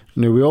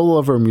 Now, we all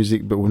love our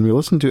music, but when we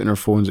listen to it in our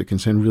phones, it can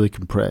sound really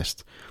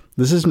compressed.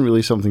 This isn't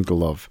really something to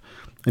love.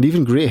 And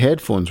even great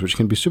headphones, which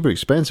can be super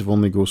expensive,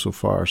 only go so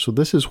far. So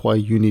this is why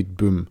you need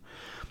Boom.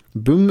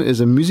 Boom is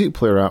a music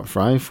player app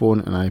for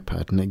iPhone and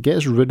iPad, and it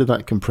gets rid of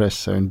that compressed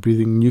sound,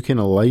 breathing new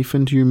kind of life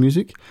into your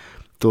music,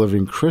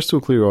 delivering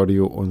crystal clear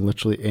audio on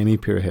literally any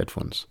pair of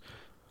headphones.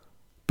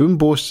 Boom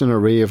boasts an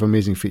array of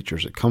amazing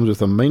features. It comes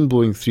with a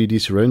mind-blowing 3D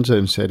surround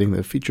sound setting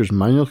that features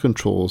manual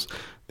controls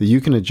that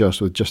you can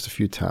adjust with just a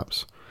few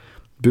taps.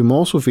 Boom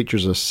also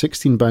features a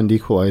 16-band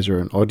equalizer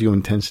and audio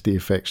intensity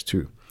effects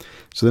too.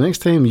 So the next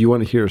time you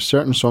want to hear a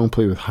certain song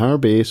play with higher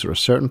bass or a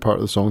certain part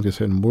of the song to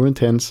sound more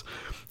intense,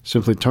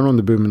 simply turn on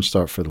the Boom and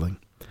start fiddling.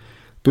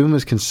 Boom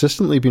has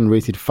consistently been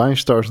rated 5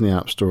 stars in the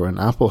App Store, and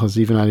Apple has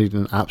even added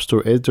an App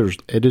Store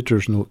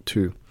editor's note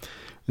too.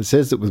 It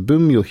says that with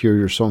Boom you'll hear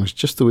your songs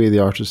just the way the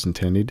artist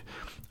intended,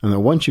 and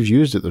that once you've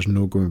used it there's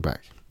no going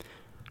back.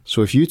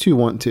 So if you too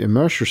want to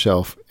immerse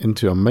yourself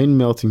into a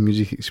mind-melting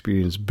music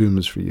experience, Boom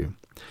is for you.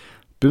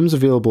 Boom's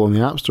available on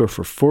the App Store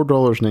for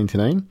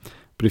 $4.99,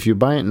 but if you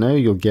buy it now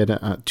you'll get it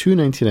at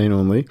 $2.99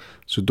 only,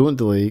 so don't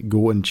delay,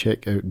 go and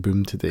check out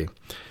Boom today.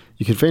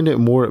 You can find out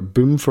more at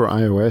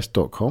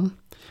boomforios.com.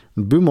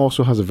 And Boom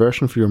also has a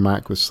version for your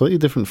Mac with slightly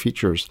different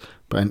features,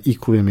 but an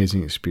equally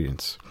amazing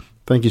experience.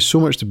 Thank you so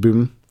much to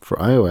Boom for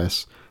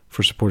iOS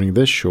for supporting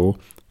this show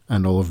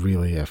and all of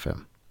Relay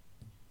FM.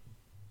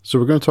 So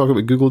we're going to talk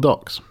about Google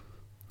Docs.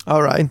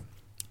 All right.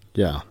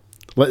 Yeah.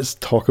 let's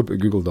talk about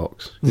Google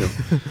Docs. You know.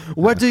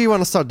 Where do you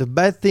want to start? The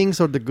bad things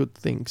or the good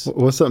things?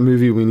 What's that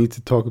movie? We need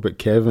to talk about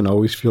Kevin. I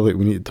always feel like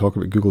we need to talk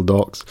about Google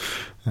Docs.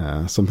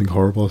 Something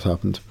horrible has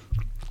happened.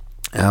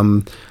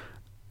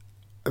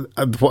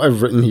 What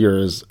I've written here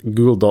is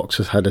Google Docs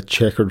has had a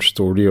checkered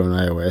story on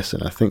iOS,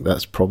 and I think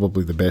that's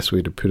probably the best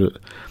way to put it.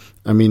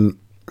 I mean,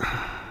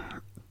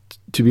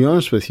 to be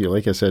honest with you,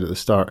 like I said at the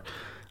start,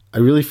 I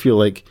really feel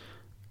like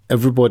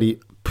everybody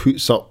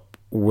puts up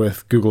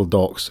with Google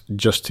Docs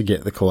just to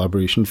get the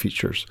collaboration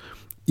features,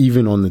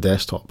 even on the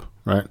desktop,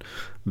 right?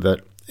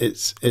 That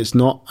it's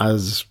not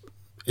as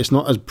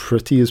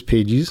pretty as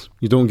Pages.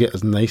 You don't get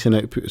as nice an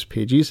output as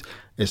Pages.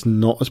 It's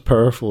not as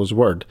powerful as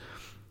Word.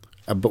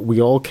 But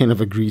we all kind of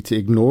agree to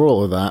ignore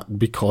all of that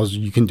because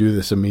you can do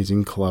this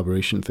amazing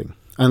collaboration thing.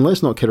 And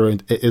let's not kid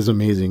around, it is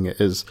amazing. It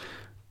is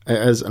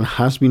and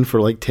has been for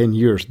like 10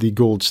 years the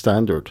gold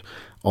standard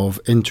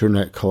of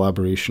internet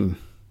collaboration.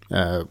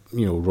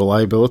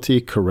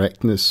 Reliability,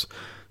 correctness,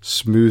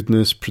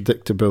 smoothness,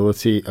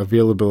 predictability,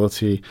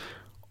 availability,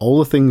 all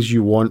the things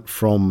you want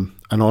from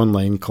an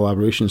online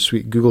collaboration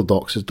suite. Google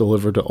Docs has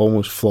delivered it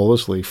almost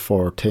flawlessly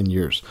for 10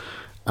 years.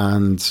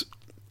 And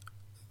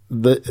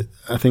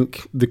I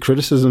think the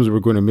criticisms we're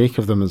going to make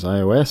of them as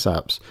iOS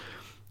apps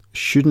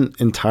shouldn't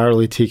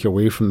entirely take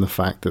away from the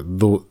fact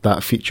that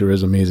that feature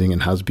is amazing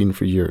and has been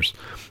for years.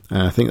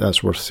 And I think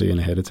that's worth saying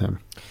ahead of time.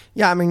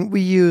 Yeah, I mean,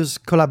 we use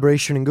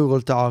collaboration in Google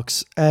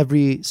Docs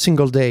every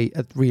single day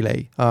at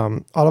Relay.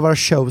 All of our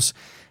shows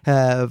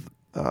have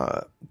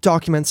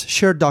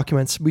shared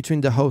documents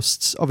between the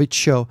hosts of each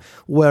show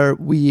where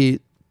we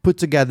put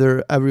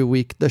together every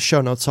week the show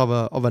notes of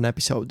an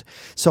episode,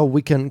 so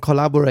we can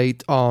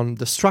collaborate on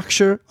the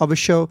structure of a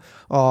show.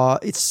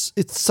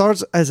 It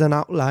starts as an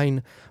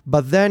outline,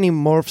 but then it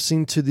morphs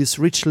into this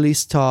rich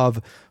list of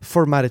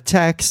formatted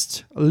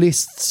text,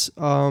 lists,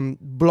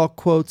 block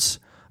quotes,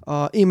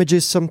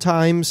 images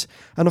sometimes,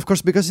 and of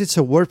course, because it's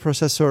a word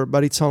processor,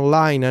 but it's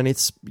online and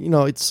it's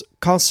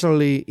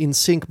constantly in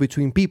sync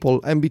between people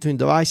and between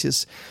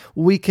devices,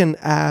 we can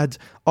add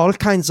all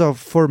kinds of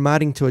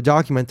formatting to a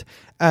document.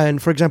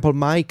 And for example,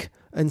 Mike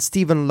and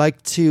Steven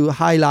like to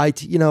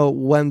highlight,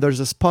 when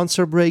there's a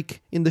sponsor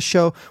break in the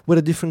show with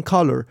a different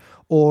color,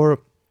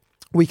 or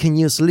we can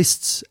use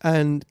lists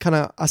and kind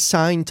of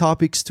assign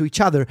topics to each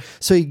other.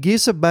 So it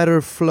gives a better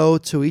flow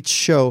to each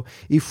show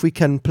if we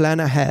can plan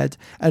ahead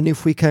and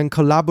if we can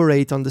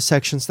collaborate on the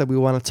sections that we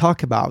want to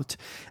talk about.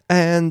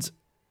 And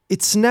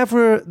it's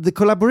never the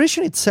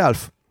collaboration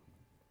itself.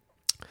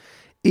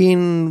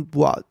 In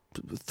 4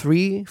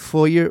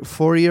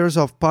 years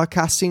of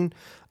podcasting,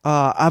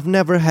 I've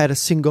never had a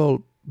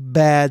single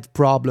bad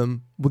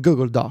problem with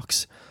Google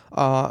Docs.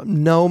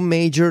 No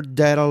major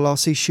data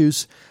loss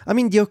issues. I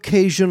mean, the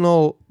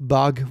occasional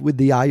bug with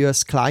the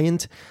iOS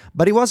client,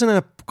 but it wasn't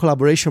a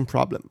collaboration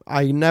problem.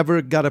 I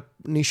never got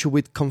an issue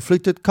with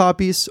conflicted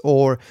copies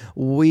or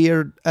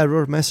weird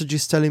error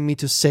messages telling me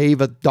to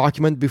save a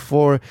document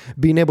before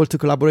being able to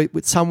collaborate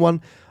with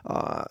someone.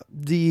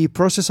 The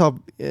process of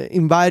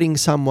inviting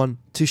someone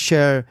to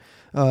share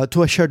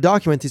to a shared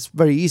document is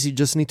very easy. You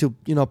just need to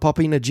pop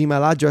in a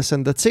Gmail address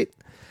and that's it.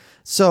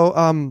 So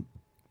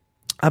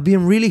I've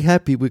been really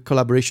happy with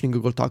collaboration in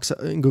Google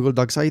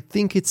Docs. I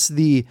think it's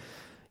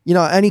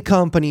any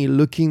company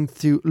looking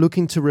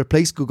to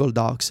replace Google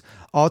Docs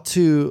ought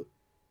to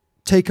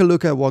take a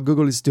look at what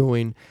Google is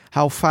doing,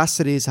 how fast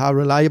it is, how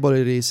reliable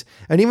it is,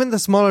 and even the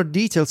smaller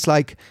details,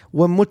 like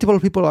when multiple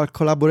people are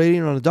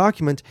collaborating on a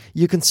document,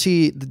 you can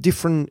see the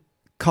different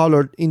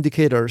colored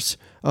indicators,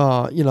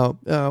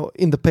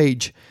 in the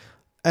page.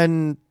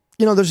 And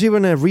there's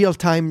even a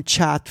real-time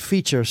chat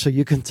feature, so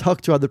you can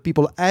talk to other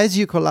people as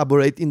you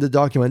collaborate in the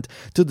document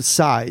to the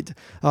side.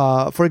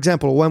 For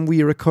example, when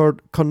we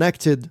record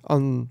connected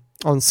on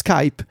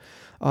Skype,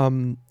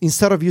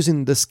 instead of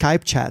using the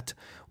Skype chat,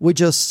 we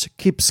just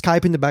keep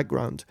Skype in the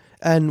background.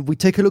 And we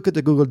take a look at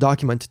the Google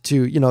document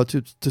to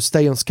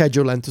stay on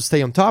schedule and to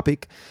stay on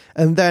topic.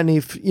 And then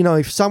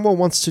if someone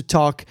wants to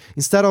talk,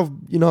 instead of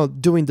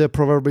doing the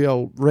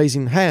proverbial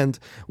raising hand,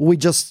 we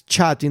just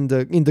chat in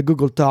the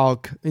Google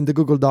Doc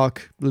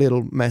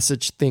little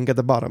message thing at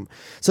the bottom.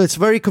 So it's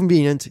very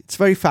convenient, it's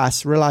very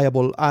fast,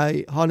 reliable.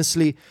 I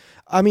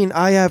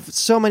have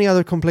so many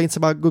other complaints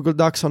about Google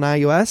Docs on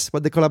iOS,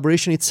 but the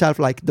collaboration itself,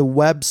 like the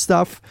web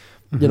stuff,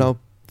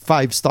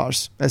 5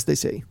 stars, as they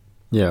say.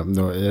 Yeah,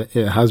 no,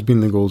 it has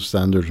been the gold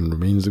standard and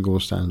remains the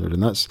gold standard.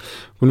 And that's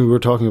when we were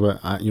talking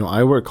about,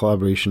 iWork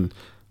collaboration,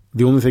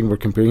 the only thing we're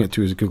comparing it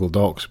to is Google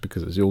Docs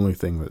because it's the only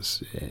thing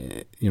that's,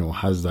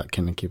 has that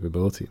kind of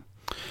capability.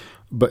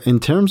 But in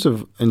terms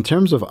of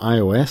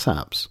iOS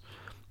apps,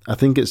 I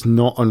think it's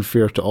not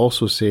unfair to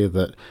also say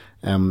that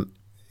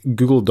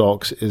Google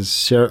Docs is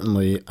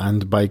certainly,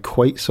 and by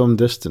quite some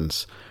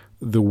distance,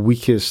 the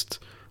weakest,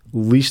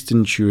 least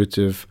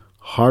intuitive,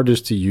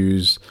 hardest to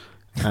use,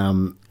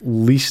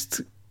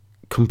 least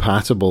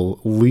compatible,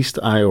 least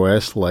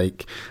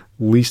iOS-like,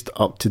 least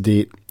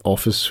up-to-date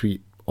Office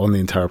suite on the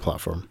entire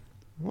platform.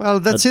 Well,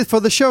 that's it for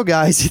the show,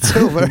 guys. It's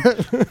over.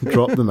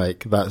 Drop the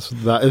mic.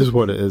 That is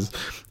what it is.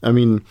 I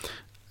mean,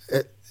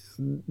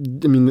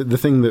 I mean, the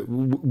thing that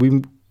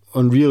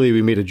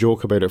we made a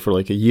joke about it for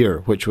like a year,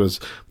 which was,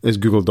 is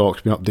Google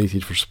Docs been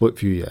updated for split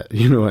view yet?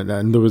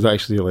 And there was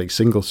actually like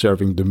single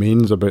serving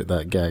domains about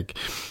that gag,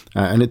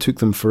 and it took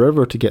them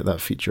forever to get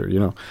that feature,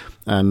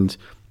 and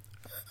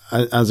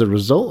as a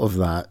result of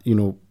that,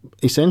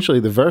 essentially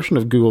the version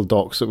of Google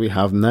Docs that we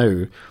have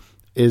now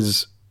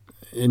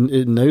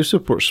it now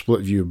supports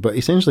split view, but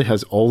essentially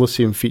has all the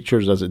same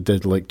features as it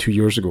did like 2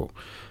 years ago.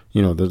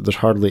 There's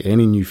hardly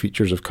any new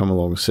features have come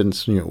along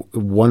since,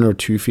 one or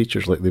two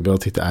features like the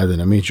ability to add an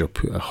image or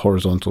put a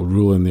horizontal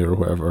rule in there or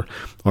whatever,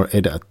 or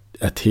edit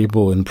a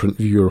table in print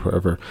view or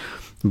whatever.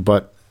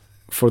 But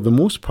for the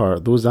most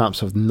part, those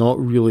apps have not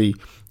really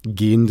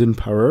gained in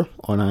power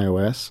on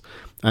iOS.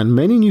 And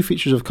many new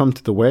features have come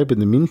to the web in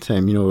the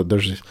meantime.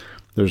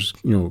 There's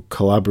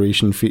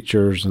collaboration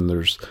features, and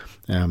there's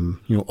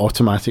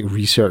automatic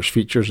research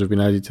features have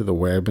been added to the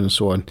web and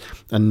so on.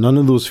 And none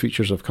of those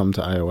features have come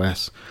to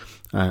iOS.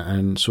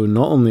 And so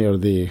not only are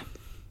they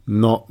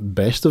not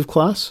best of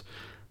class,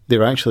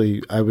 they're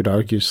actually, I would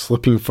argue,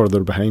 slipping further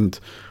behind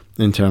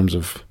in terms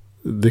of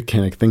the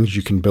kind of things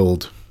you can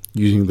build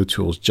using the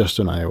tools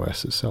just on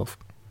iOS itself.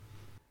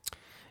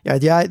 Yeah,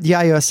 the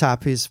iOS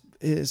app is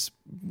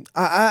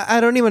I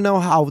don't even know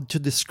how to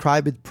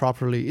describe it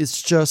properly.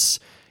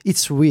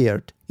 It's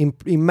weird in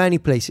many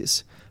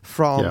places,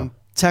 from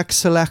text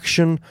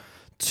selection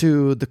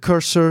to the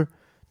cursor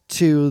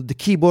to the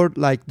keyboard.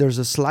 Like there's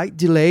a slight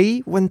delay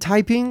when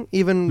typing,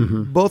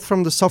 even both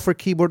from the software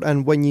keyboard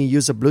and when you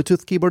use a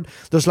Bluetooth keyboard,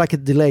 there's like a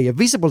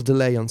visible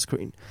delay on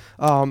screen.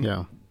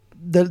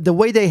 The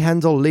way they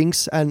handle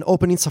links and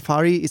opening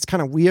Safari is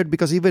kind of weird,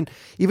 because even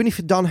if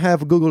you don't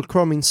have Google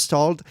Chrome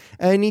installed,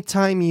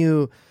 anytime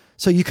you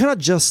cannot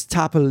just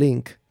tap a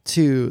link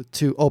to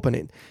open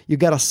it. You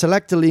gotta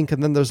select the link,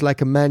 and then there's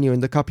like a menu in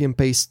the copy and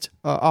paste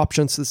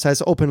options that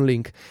says open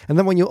link. And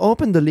then when you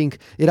open the link,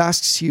 it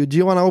asks you, do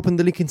you want to open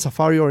the link in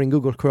Safari or in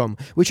Google Chrome?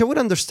 Which I would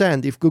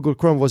understand if Google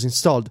Chrome was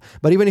installed.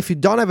 But even if you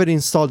don't have it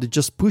installed, it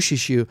just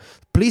pushes you,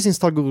 please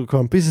install Google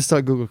Chrome, please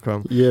install Google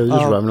Chrome. Yeah, they're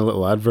just ramming a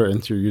little advert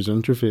into your user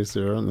interface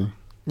there, aren't they?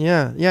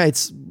 Yeah,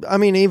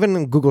 even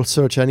in Google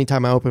search,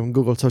 anytime I open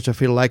Google search, I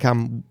feel like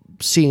I'm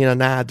seeing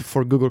an ad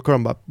for Google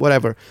Chrome, but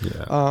whatever.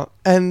 Yeah.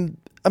 And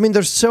I mean,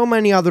 there's so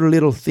many other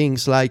little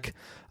things, like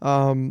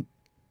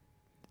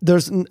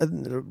there's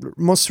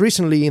most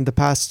recently in the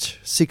past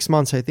 6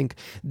 months, I think,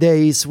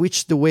 they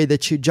switched the way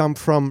that you jump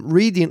from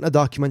reading a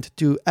document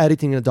to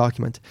editing a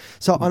document.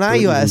 So on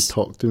iOS,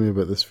 talk to me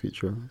about this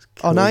feature.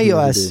 On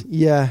iOS,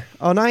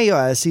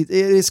 it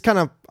is kind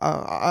of,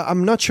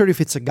 I'm not sure if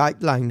it's a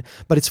guideline,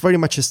 but it's very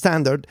much a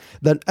standard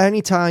that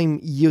anytime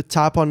you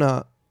tap on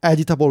a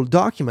editable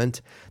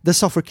document, the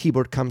software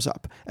keyboard comes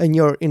up and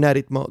you're in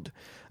edit mode.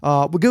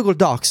 With Google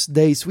Docs,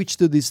 they switched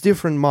to this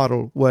different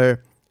model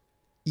where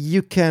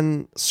you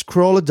can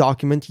scroll a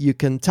document, you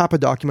can tap a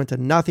document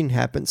and nothing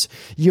happens.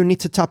 You need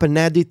to tap an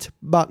edit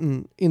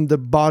button in the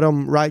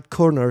bottom right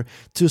corner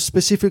to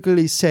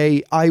specifically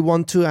say, I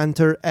want to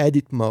enter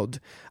edit mode.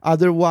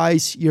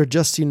 Otherwise, you're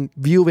just in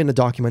viewing a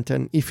document,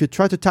 and if you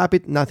try to tap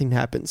it, nothing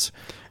happens,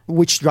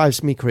 which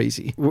drives me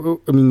crazy.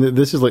 I mean,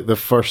 this is the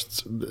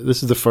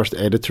first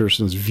editor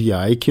since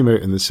VI came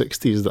out in the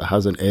 60s that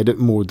has an edit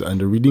mode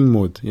and a reading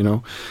mode,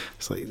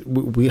 It's like,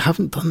 we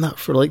haven't done that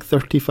for like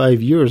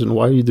 35 years, and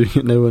why are you doing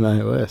it now on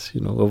iOS,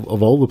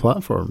 of all the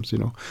platforms,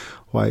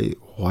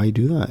 why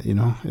do that,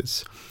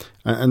 It's,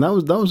 and that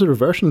was a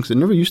reversion, because it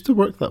never used to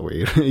work that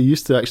way. It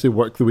used to actually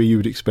work the way you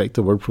would expect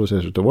a word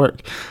processor to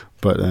work,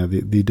 but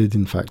they did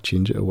in fact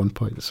change it at one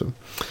point. So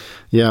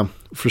yeah,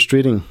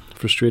 frustrating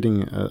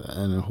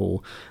in a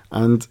whole.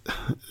 And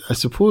I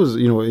suppose,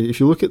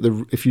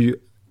 if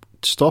you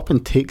stop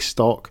and take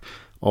stock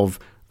of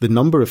the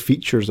number of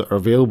features that are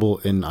available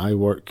in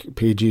iWork,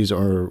 Pages,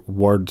 or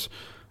Word,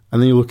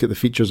 and then you look at the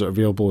features that are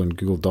available in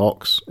Google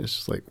Docs,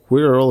 it's like,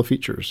 where are all the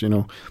features?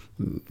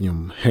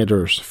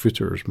 Headers,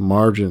 footers,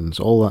 margins,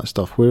 all that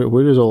stuff.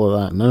 Where is all of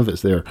that? None of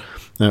it's there.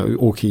 Now,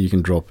 okay, you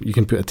can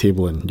put a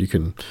table in, you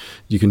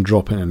can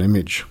drop in an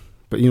image,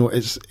 but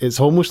it's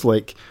almost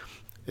like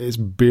it's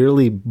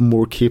barely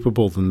more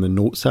capable than the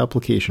Notes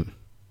application.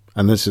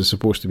 And this is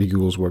supposed to be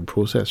Google's word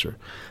processor.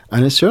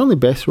 And it's certainly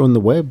better on the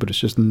web, but it's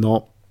just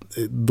not,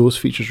 those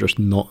features are just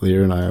not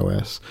there in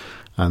iOS.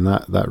 And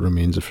that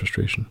remains a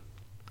frustration.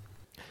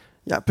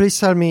 Yeah, please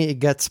tell me it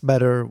gets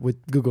better with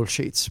Google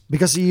Sheets,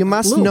 because you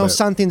must know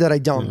something that I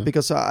don't,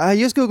 because I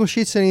use Google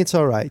Sheets and it's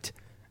all right.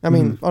 I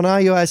mean, on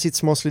iOS,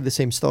 it's mostly the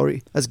same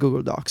story as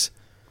Google Docs.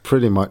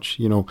 Pretty much,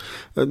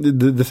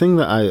 the thing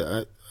that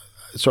I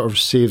sort of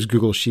saves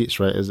Google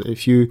Sheets, right, is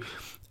if you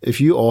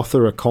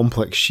author a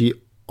complex sheet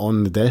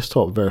on the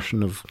desktop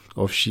version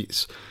of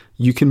Sheets,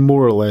 you can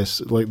more or less,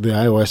 like the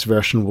iOS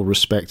version will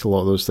respect a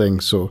lot of those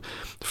things. So,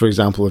 for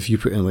example, if you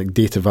put in like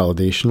data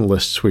validation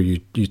lists where you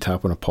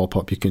tap on a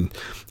pop-up,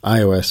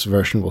 iOS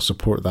version will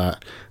support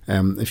that.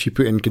 If you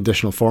put in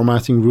conditional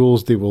formatting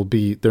rules, they're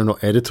not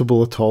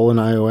editable at all in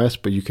iOS,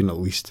 but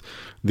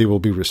they will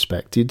be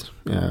respected.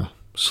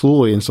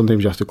 slowly, and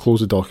sometimes you have to close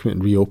the document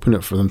and reopen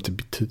it for them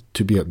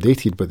to be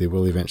updated, but they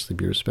will eventually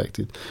be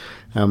respected.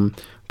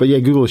 But yeah,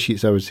 Google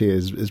Sheets, I would say,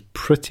 is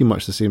pretty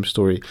much the same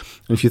story.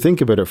 And if you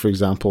think about it, for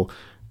example,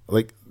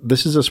 like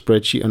this is a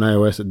spreadsheet on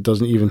iOS that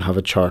doesn't even have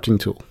a charting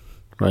tool,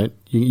 right?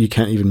 You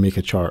can't even make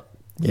a chart.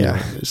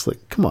 Yeah, it's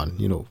like, come on,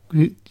 you're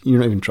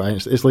not even trying.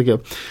 It's like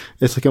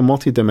a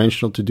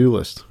multi-dimensional to-do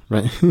list,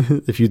 right?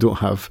 if you don't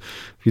have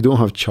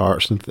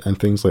charts and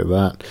things like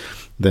that,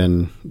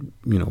 then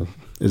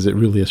is it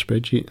really a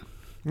spreadsheet?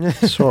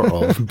 Sort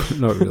of, but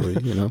not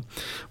really,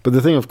 But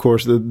the thing, of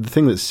course, the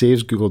thing that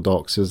saves Google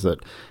Docs is that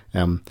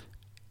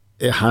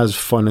it has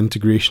fun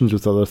integrations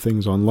with other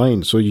things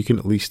online. So you can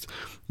at least,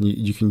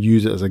 you can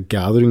use it as a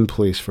gathering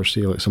place for,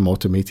 say, like some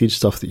automated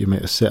stuff that you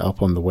might have set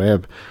up on the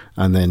web,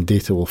 and then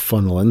data will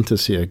funnel into,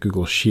 say, a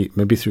Google Sheet,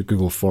 maybe through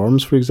Google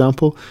Forms, for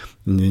example,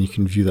 and then you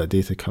can view that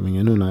data coming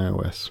in on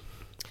iOS.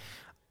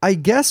 I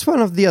guess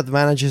one of the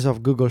advantages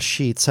of Google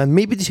Sheets, and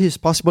maybe this is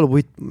possible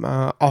with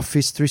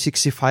Office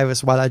 365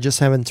 as well, I just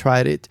haven't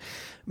tried it,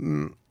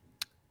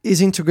 is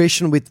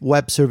integration with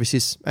web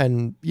services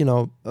and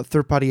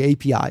third-party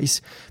APIs,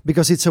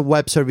 because it's a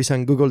web service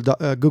and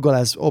Google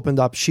has opened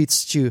up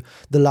Sheets to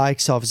the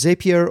likes of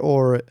Zapier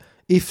or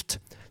IFT,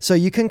 so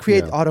you can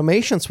create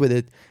automations with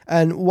it.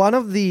 And one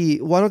of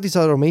these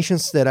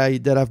automations that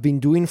I've been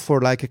doing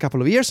for like a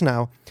couple of years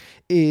now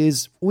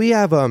is we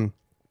have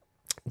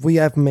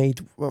made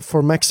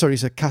for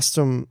MacStories a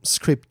custom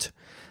script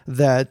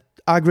that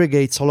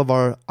aggregates all of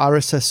our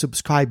RSS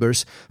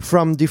subscribers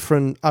from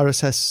different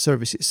RSS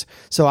services.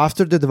 So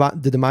after the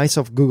demise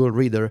of Google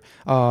Reader,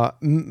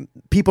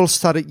 people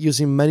started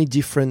using many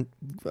different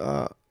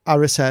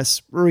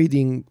RSS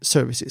reading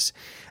services,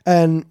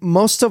 and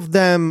most of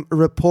them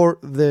report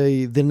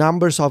the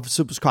numbers of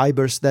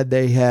subscribers that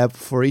they have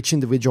for each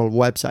individual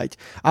website.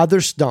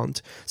 Others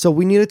don't. So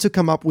we needed to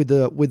come up with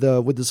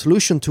a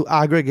solution to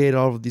aggregate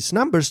all of these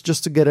numbers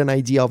just to get an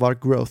idea of our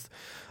growth.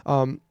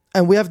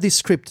 And we have this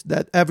script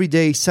that every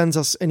day sends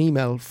us an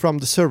email from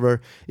the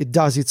server. It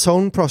does its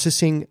own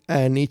processing,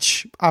 and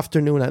each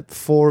afternoon at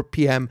 4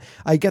 p.m.,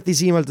 I get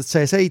this email that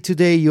says, hey,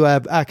 today you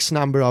have X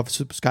number of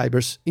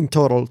subscribers in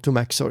total to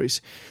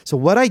MacStories. So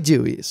what I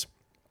do is,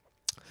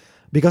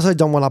 because I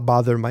don't want to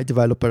bother my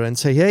developer and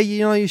say, hey,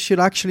 you should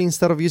actually,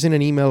 instead of using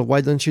an email, why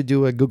don't you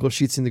do a Google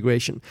Sheets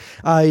integration?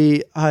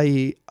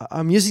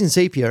 I'm using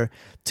Zapier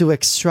to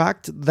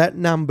extract that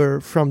number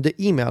from the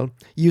email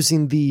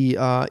using the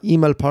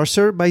email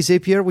parser by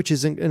Zapier, which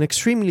is an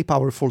extremely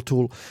powerful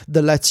tool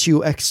that lets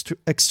you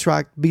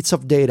extract bits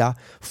of data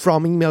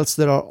from emails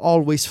that are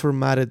always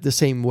formatted the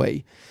same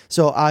way.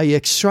 So I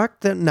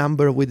extract that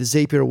number with the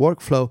Zapier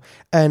workflow,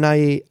 and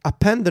I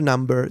append the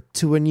number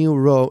to a new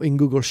row in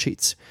Google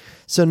Sheets.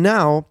 So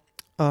now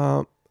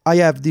I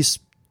have this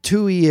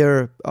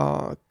 2-year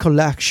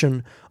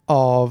collection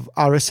of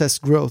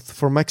RSS growth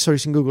for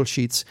MacStories in Google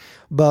Sheets.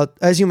 But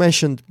as you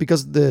mentioned,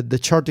 because the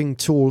charting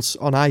tools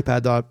on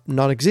iPad are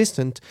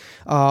non-existent,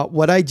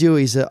 what I do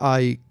is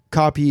I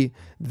copy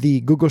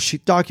the Google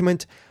Sheet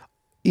document,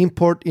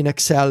 import in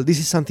Excel. This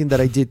is something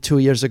that I did 2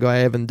 years ago. I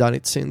haven't done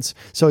it since.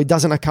 So it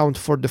doesn't account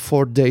for the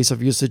 4 days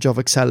of usage of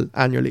Excel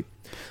annually.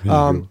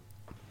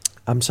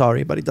 I'm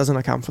sorry, but it doesn't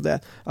account for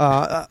that.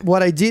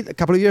 What I did a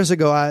couple of years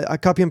ago, I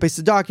copy and paste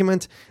the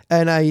document,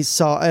 and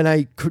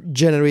I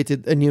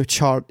generated a new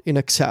chart in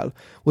Excel,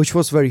 which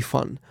was very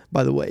fun,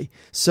 by the way.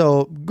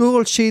 So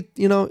Google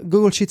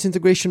Sheets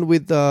integration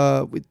with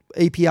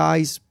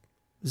APIs,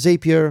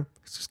 Zapier,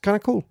 it's kind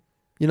of cool.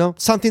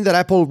 Something that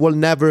Apple will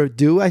never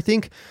do, I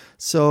think.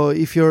 So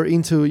if you're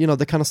into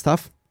the kind of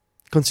stuff,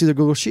 consider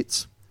Google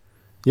Sheets.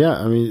 Yeah,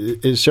 I mean,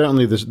 it's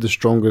certainly the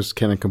strongest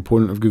kind of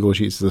component of Google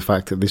Sheets is the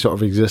fact that they sort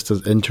of exist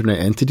as internet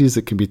entities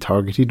that can be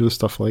targeted with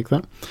stuff like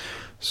that.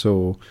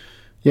 So,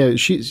 yeah,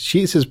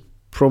 Sheets is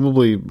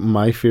probably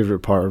my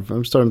favorite part.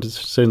 I'm starting to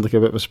sound like a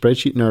bit of a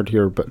spreadsheet nerd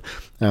here, but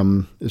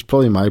it's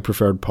probably my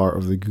preferred part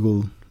of the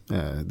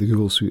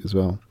Google suite as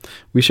well.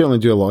 We certainly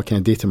do a lot of kind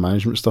of data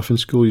management stuff in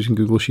school using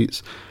Google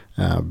Sheets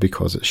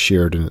because it's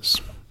shared, and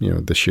it's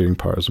the sharing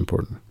part is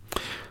important.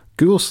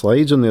 Google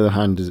Slides, on the other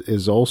hand,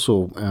 is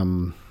also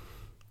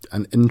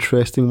an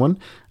interesting one,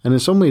 and in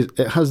some ways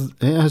it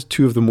has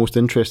two of the most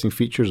interesting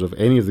features of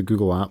any of the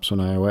Google apps on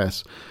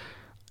iOS.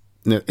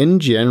 Now, in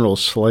general,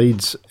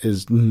 Slides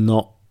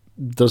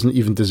doesn't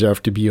even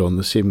deserve to be on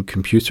the same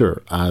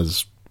computer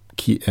as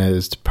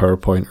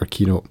PowerPoint or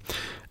Keynote.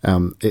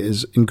 It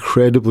is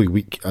incredibly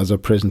weak as a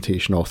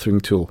presentation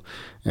authoring tool.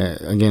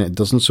 Again, it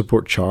doesn't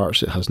support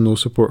charts. It has no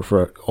support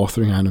for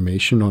authoring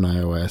animation on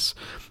iOS.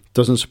 It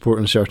doesn't support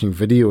inserting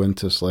video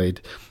into a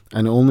slide,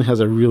 and it only has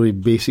a really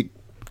basic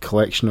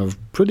collection of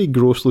pretty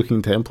gross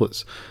looking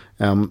templates,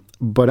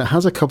 but it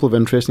has a couple of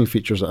interesting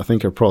features that I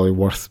think are probably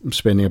worth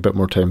spending a bit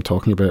more time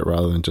talking about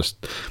rather than just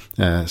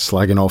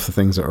slagging off the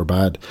things that are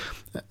bad.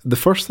 The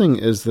first thing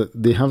is that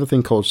they have a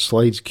thing called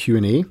Slides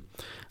Q&A,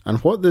 and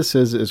what this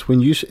is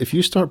if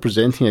you start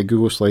presenting a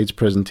Google Slides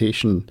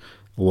presentation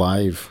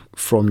live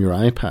from your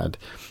iPad,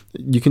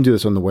 you can do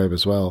this on the web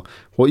as well.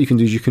 What you can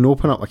do is you can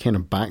open up a kind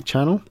of back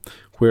channel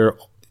where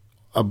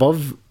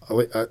above,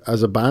 like,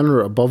 as a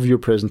banner above your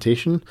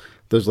presentation,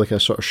 there's like a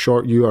sort of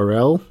short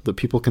URL that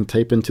people can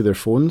type into their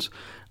phones.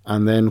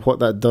 And then what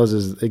that does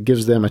is it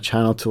gives them a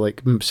channel to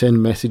like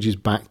send messages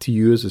back to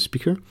you as a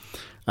speaker.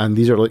 And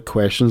these are like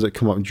questions that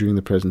come up during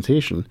the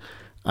presentation.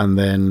 And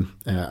then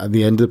at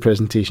the end of the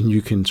presentation,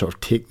 you can sort of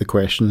take the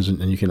questions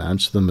and you can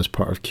answer them as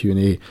part of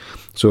Q&A.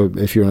 So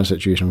if you're in a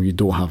situation where you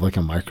don't have like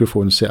a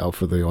microphone set up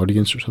for the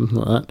audience or something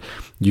like that,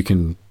 you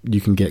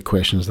can get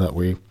questions that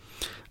way.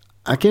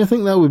 I kind of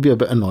think that would be a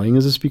bit annoying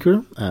as a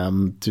speaker,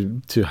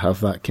 to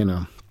have that kind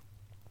of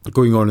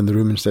going on in the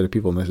room instead of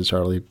people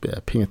necessarily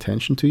paying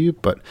attention to you.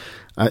 But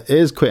it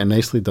is quite a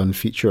nicely done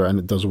feature, and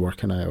it does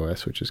work in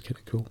iOS, which is kind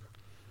of cool.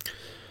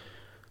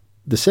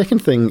 The second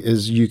thing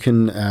is you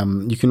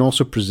can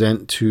also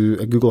present to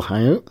a Google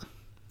Hangout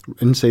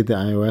inside the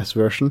iOS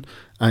version,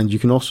 and you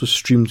can also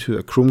stream to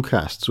a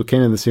Chromecast. So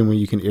kind of the same way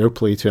you can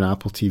AirPlay to an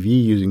Apple TV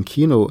using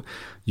Keynote,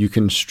 you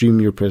can stream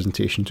your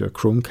presentation to a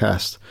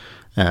Chromecast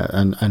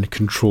and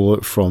control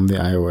it from the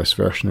iOS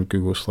version of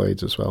Google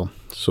Slides as well.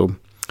 So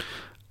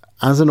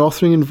as an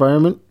authoring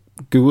environment,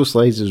 Google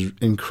Slides is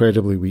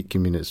incredibly weak. I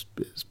mean, it's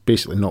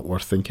basically not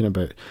worth thinking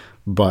about.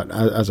 But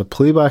as a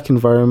playback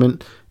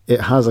environment,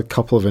 it has a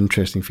couple of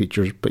interesting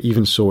features, but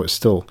even so, it's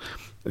still,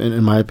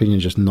 in my opinion,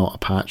 just not a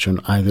patch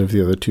on either of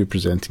the other two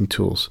presenting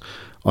tools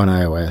on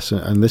iOS.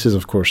 And this is,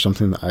 of course,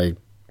 something that I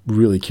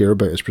really care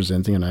about, is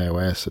presenting on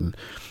iOS. And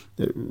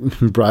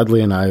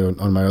Bradley and I,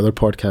 on my other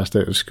podcast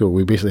out of school,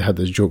 we basically had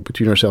this joke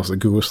between ourselves that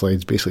Google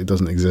Slides basically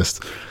doesn't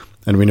exist,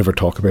 and we never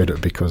talk about it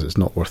because it's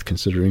not worth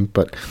considering.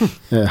 But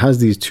it has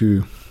these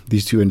two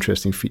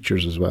interesting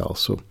features as well.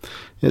 So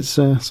it's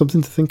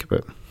something to think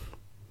about,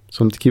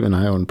 something to keep an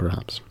eye on,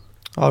 perhaps.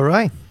 All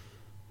right.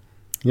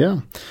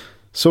 Yeah.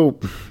 So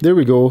there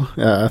we go.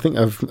 I think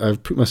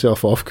I've put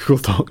myself off Google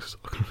Docs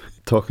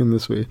talking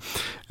this way.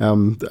 I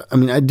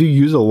mean, I do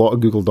use a lot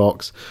of Google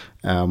Docs.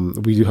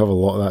 We do have a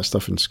lot of that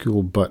stuff in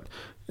school, but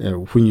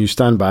when you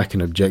stand back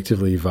and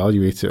objectively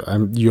evaluate it,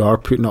 you are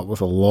putting up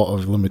with a lot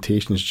of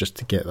limitations just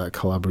to get that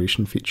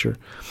collaboration feature.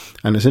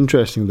 And it's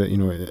interesting that,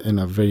 in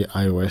a very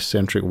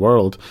iOS-centric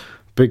world,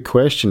 big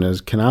question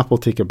is, can Apple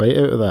take a bite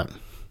out of that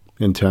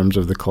in terms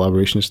of the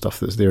collaboration stuff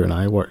that's there in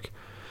iWork?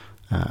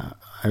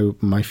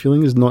 My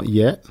feeling is not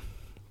yet,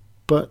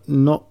 but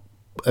not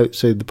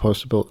outside the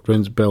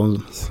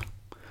bounds.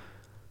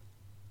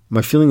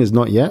 My feeling is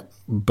not yet,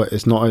 but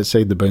it's not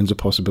outside the bounds of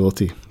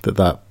possibility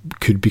that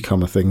could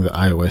become a thing, that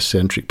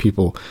iOS-centric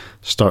people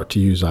start to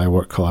use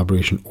iWork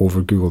collaboration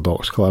over Google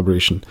Docs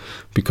collaboration,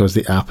 because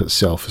the app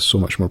itself is so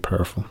much more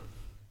powerful.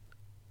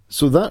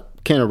 So that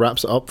kind of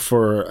wraps it up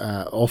for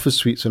Office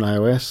suites on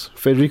iOS.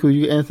 Federico,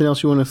 you got anything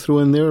else you want to throw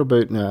in there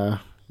about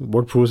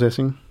word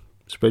processing,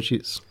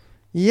 spreadsheets?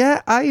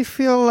 Yeah, I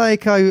feel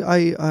like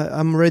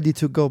I'm ready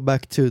to go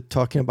back to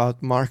talking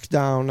about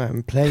Markdown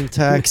and plain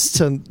text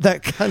and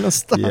that kind of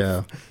stuff.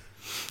 Yeah.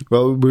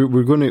 Well,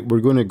 we're going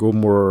to go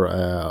more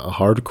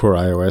hardcore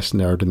iOS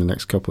nerd in the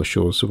next couple of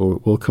shows,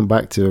 so we'll come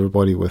back to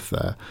everybody with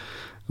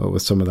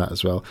some of that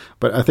as well.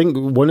 But I think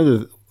one of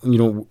the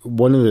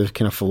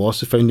kind of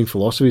founding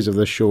philosophies of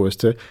this show is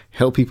to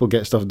help people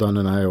get stuff done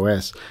on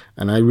iOS.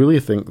 And I really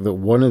think that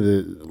one of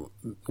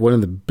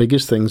the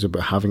biggest things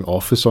about having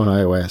Office on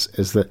iOS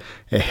is that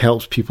it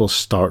helps people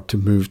start to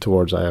move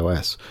towards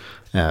iOS.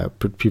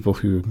 People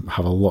who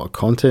have a lot of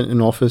content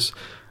in Office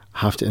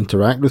have to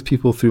interact with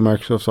people through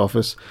Microsoft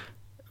Office.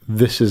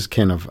 This is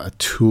kind of a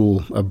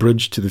tool, a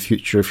bridge to the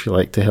future, if you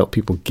like, to help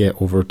people get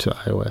over to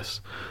iOS.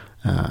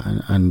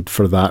 And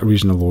for that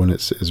reason alone,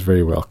 it's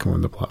very welcome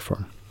on the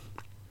platform.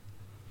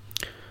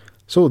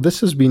 So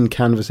this has been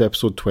Canvas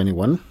episode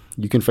 21.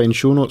 You can find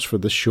show notes for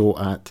this show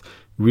at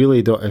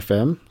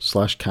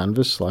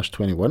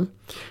relay.fm/canvas/21.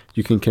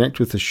 You can connect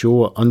with the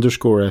show at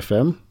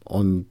 _FM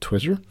on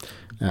Twitter.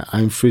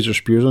 I'm Fraser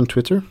Spears on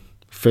Twitter.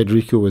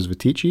 Federico is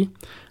Vitici.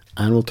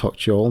 And we'll talk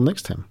to you all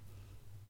next time.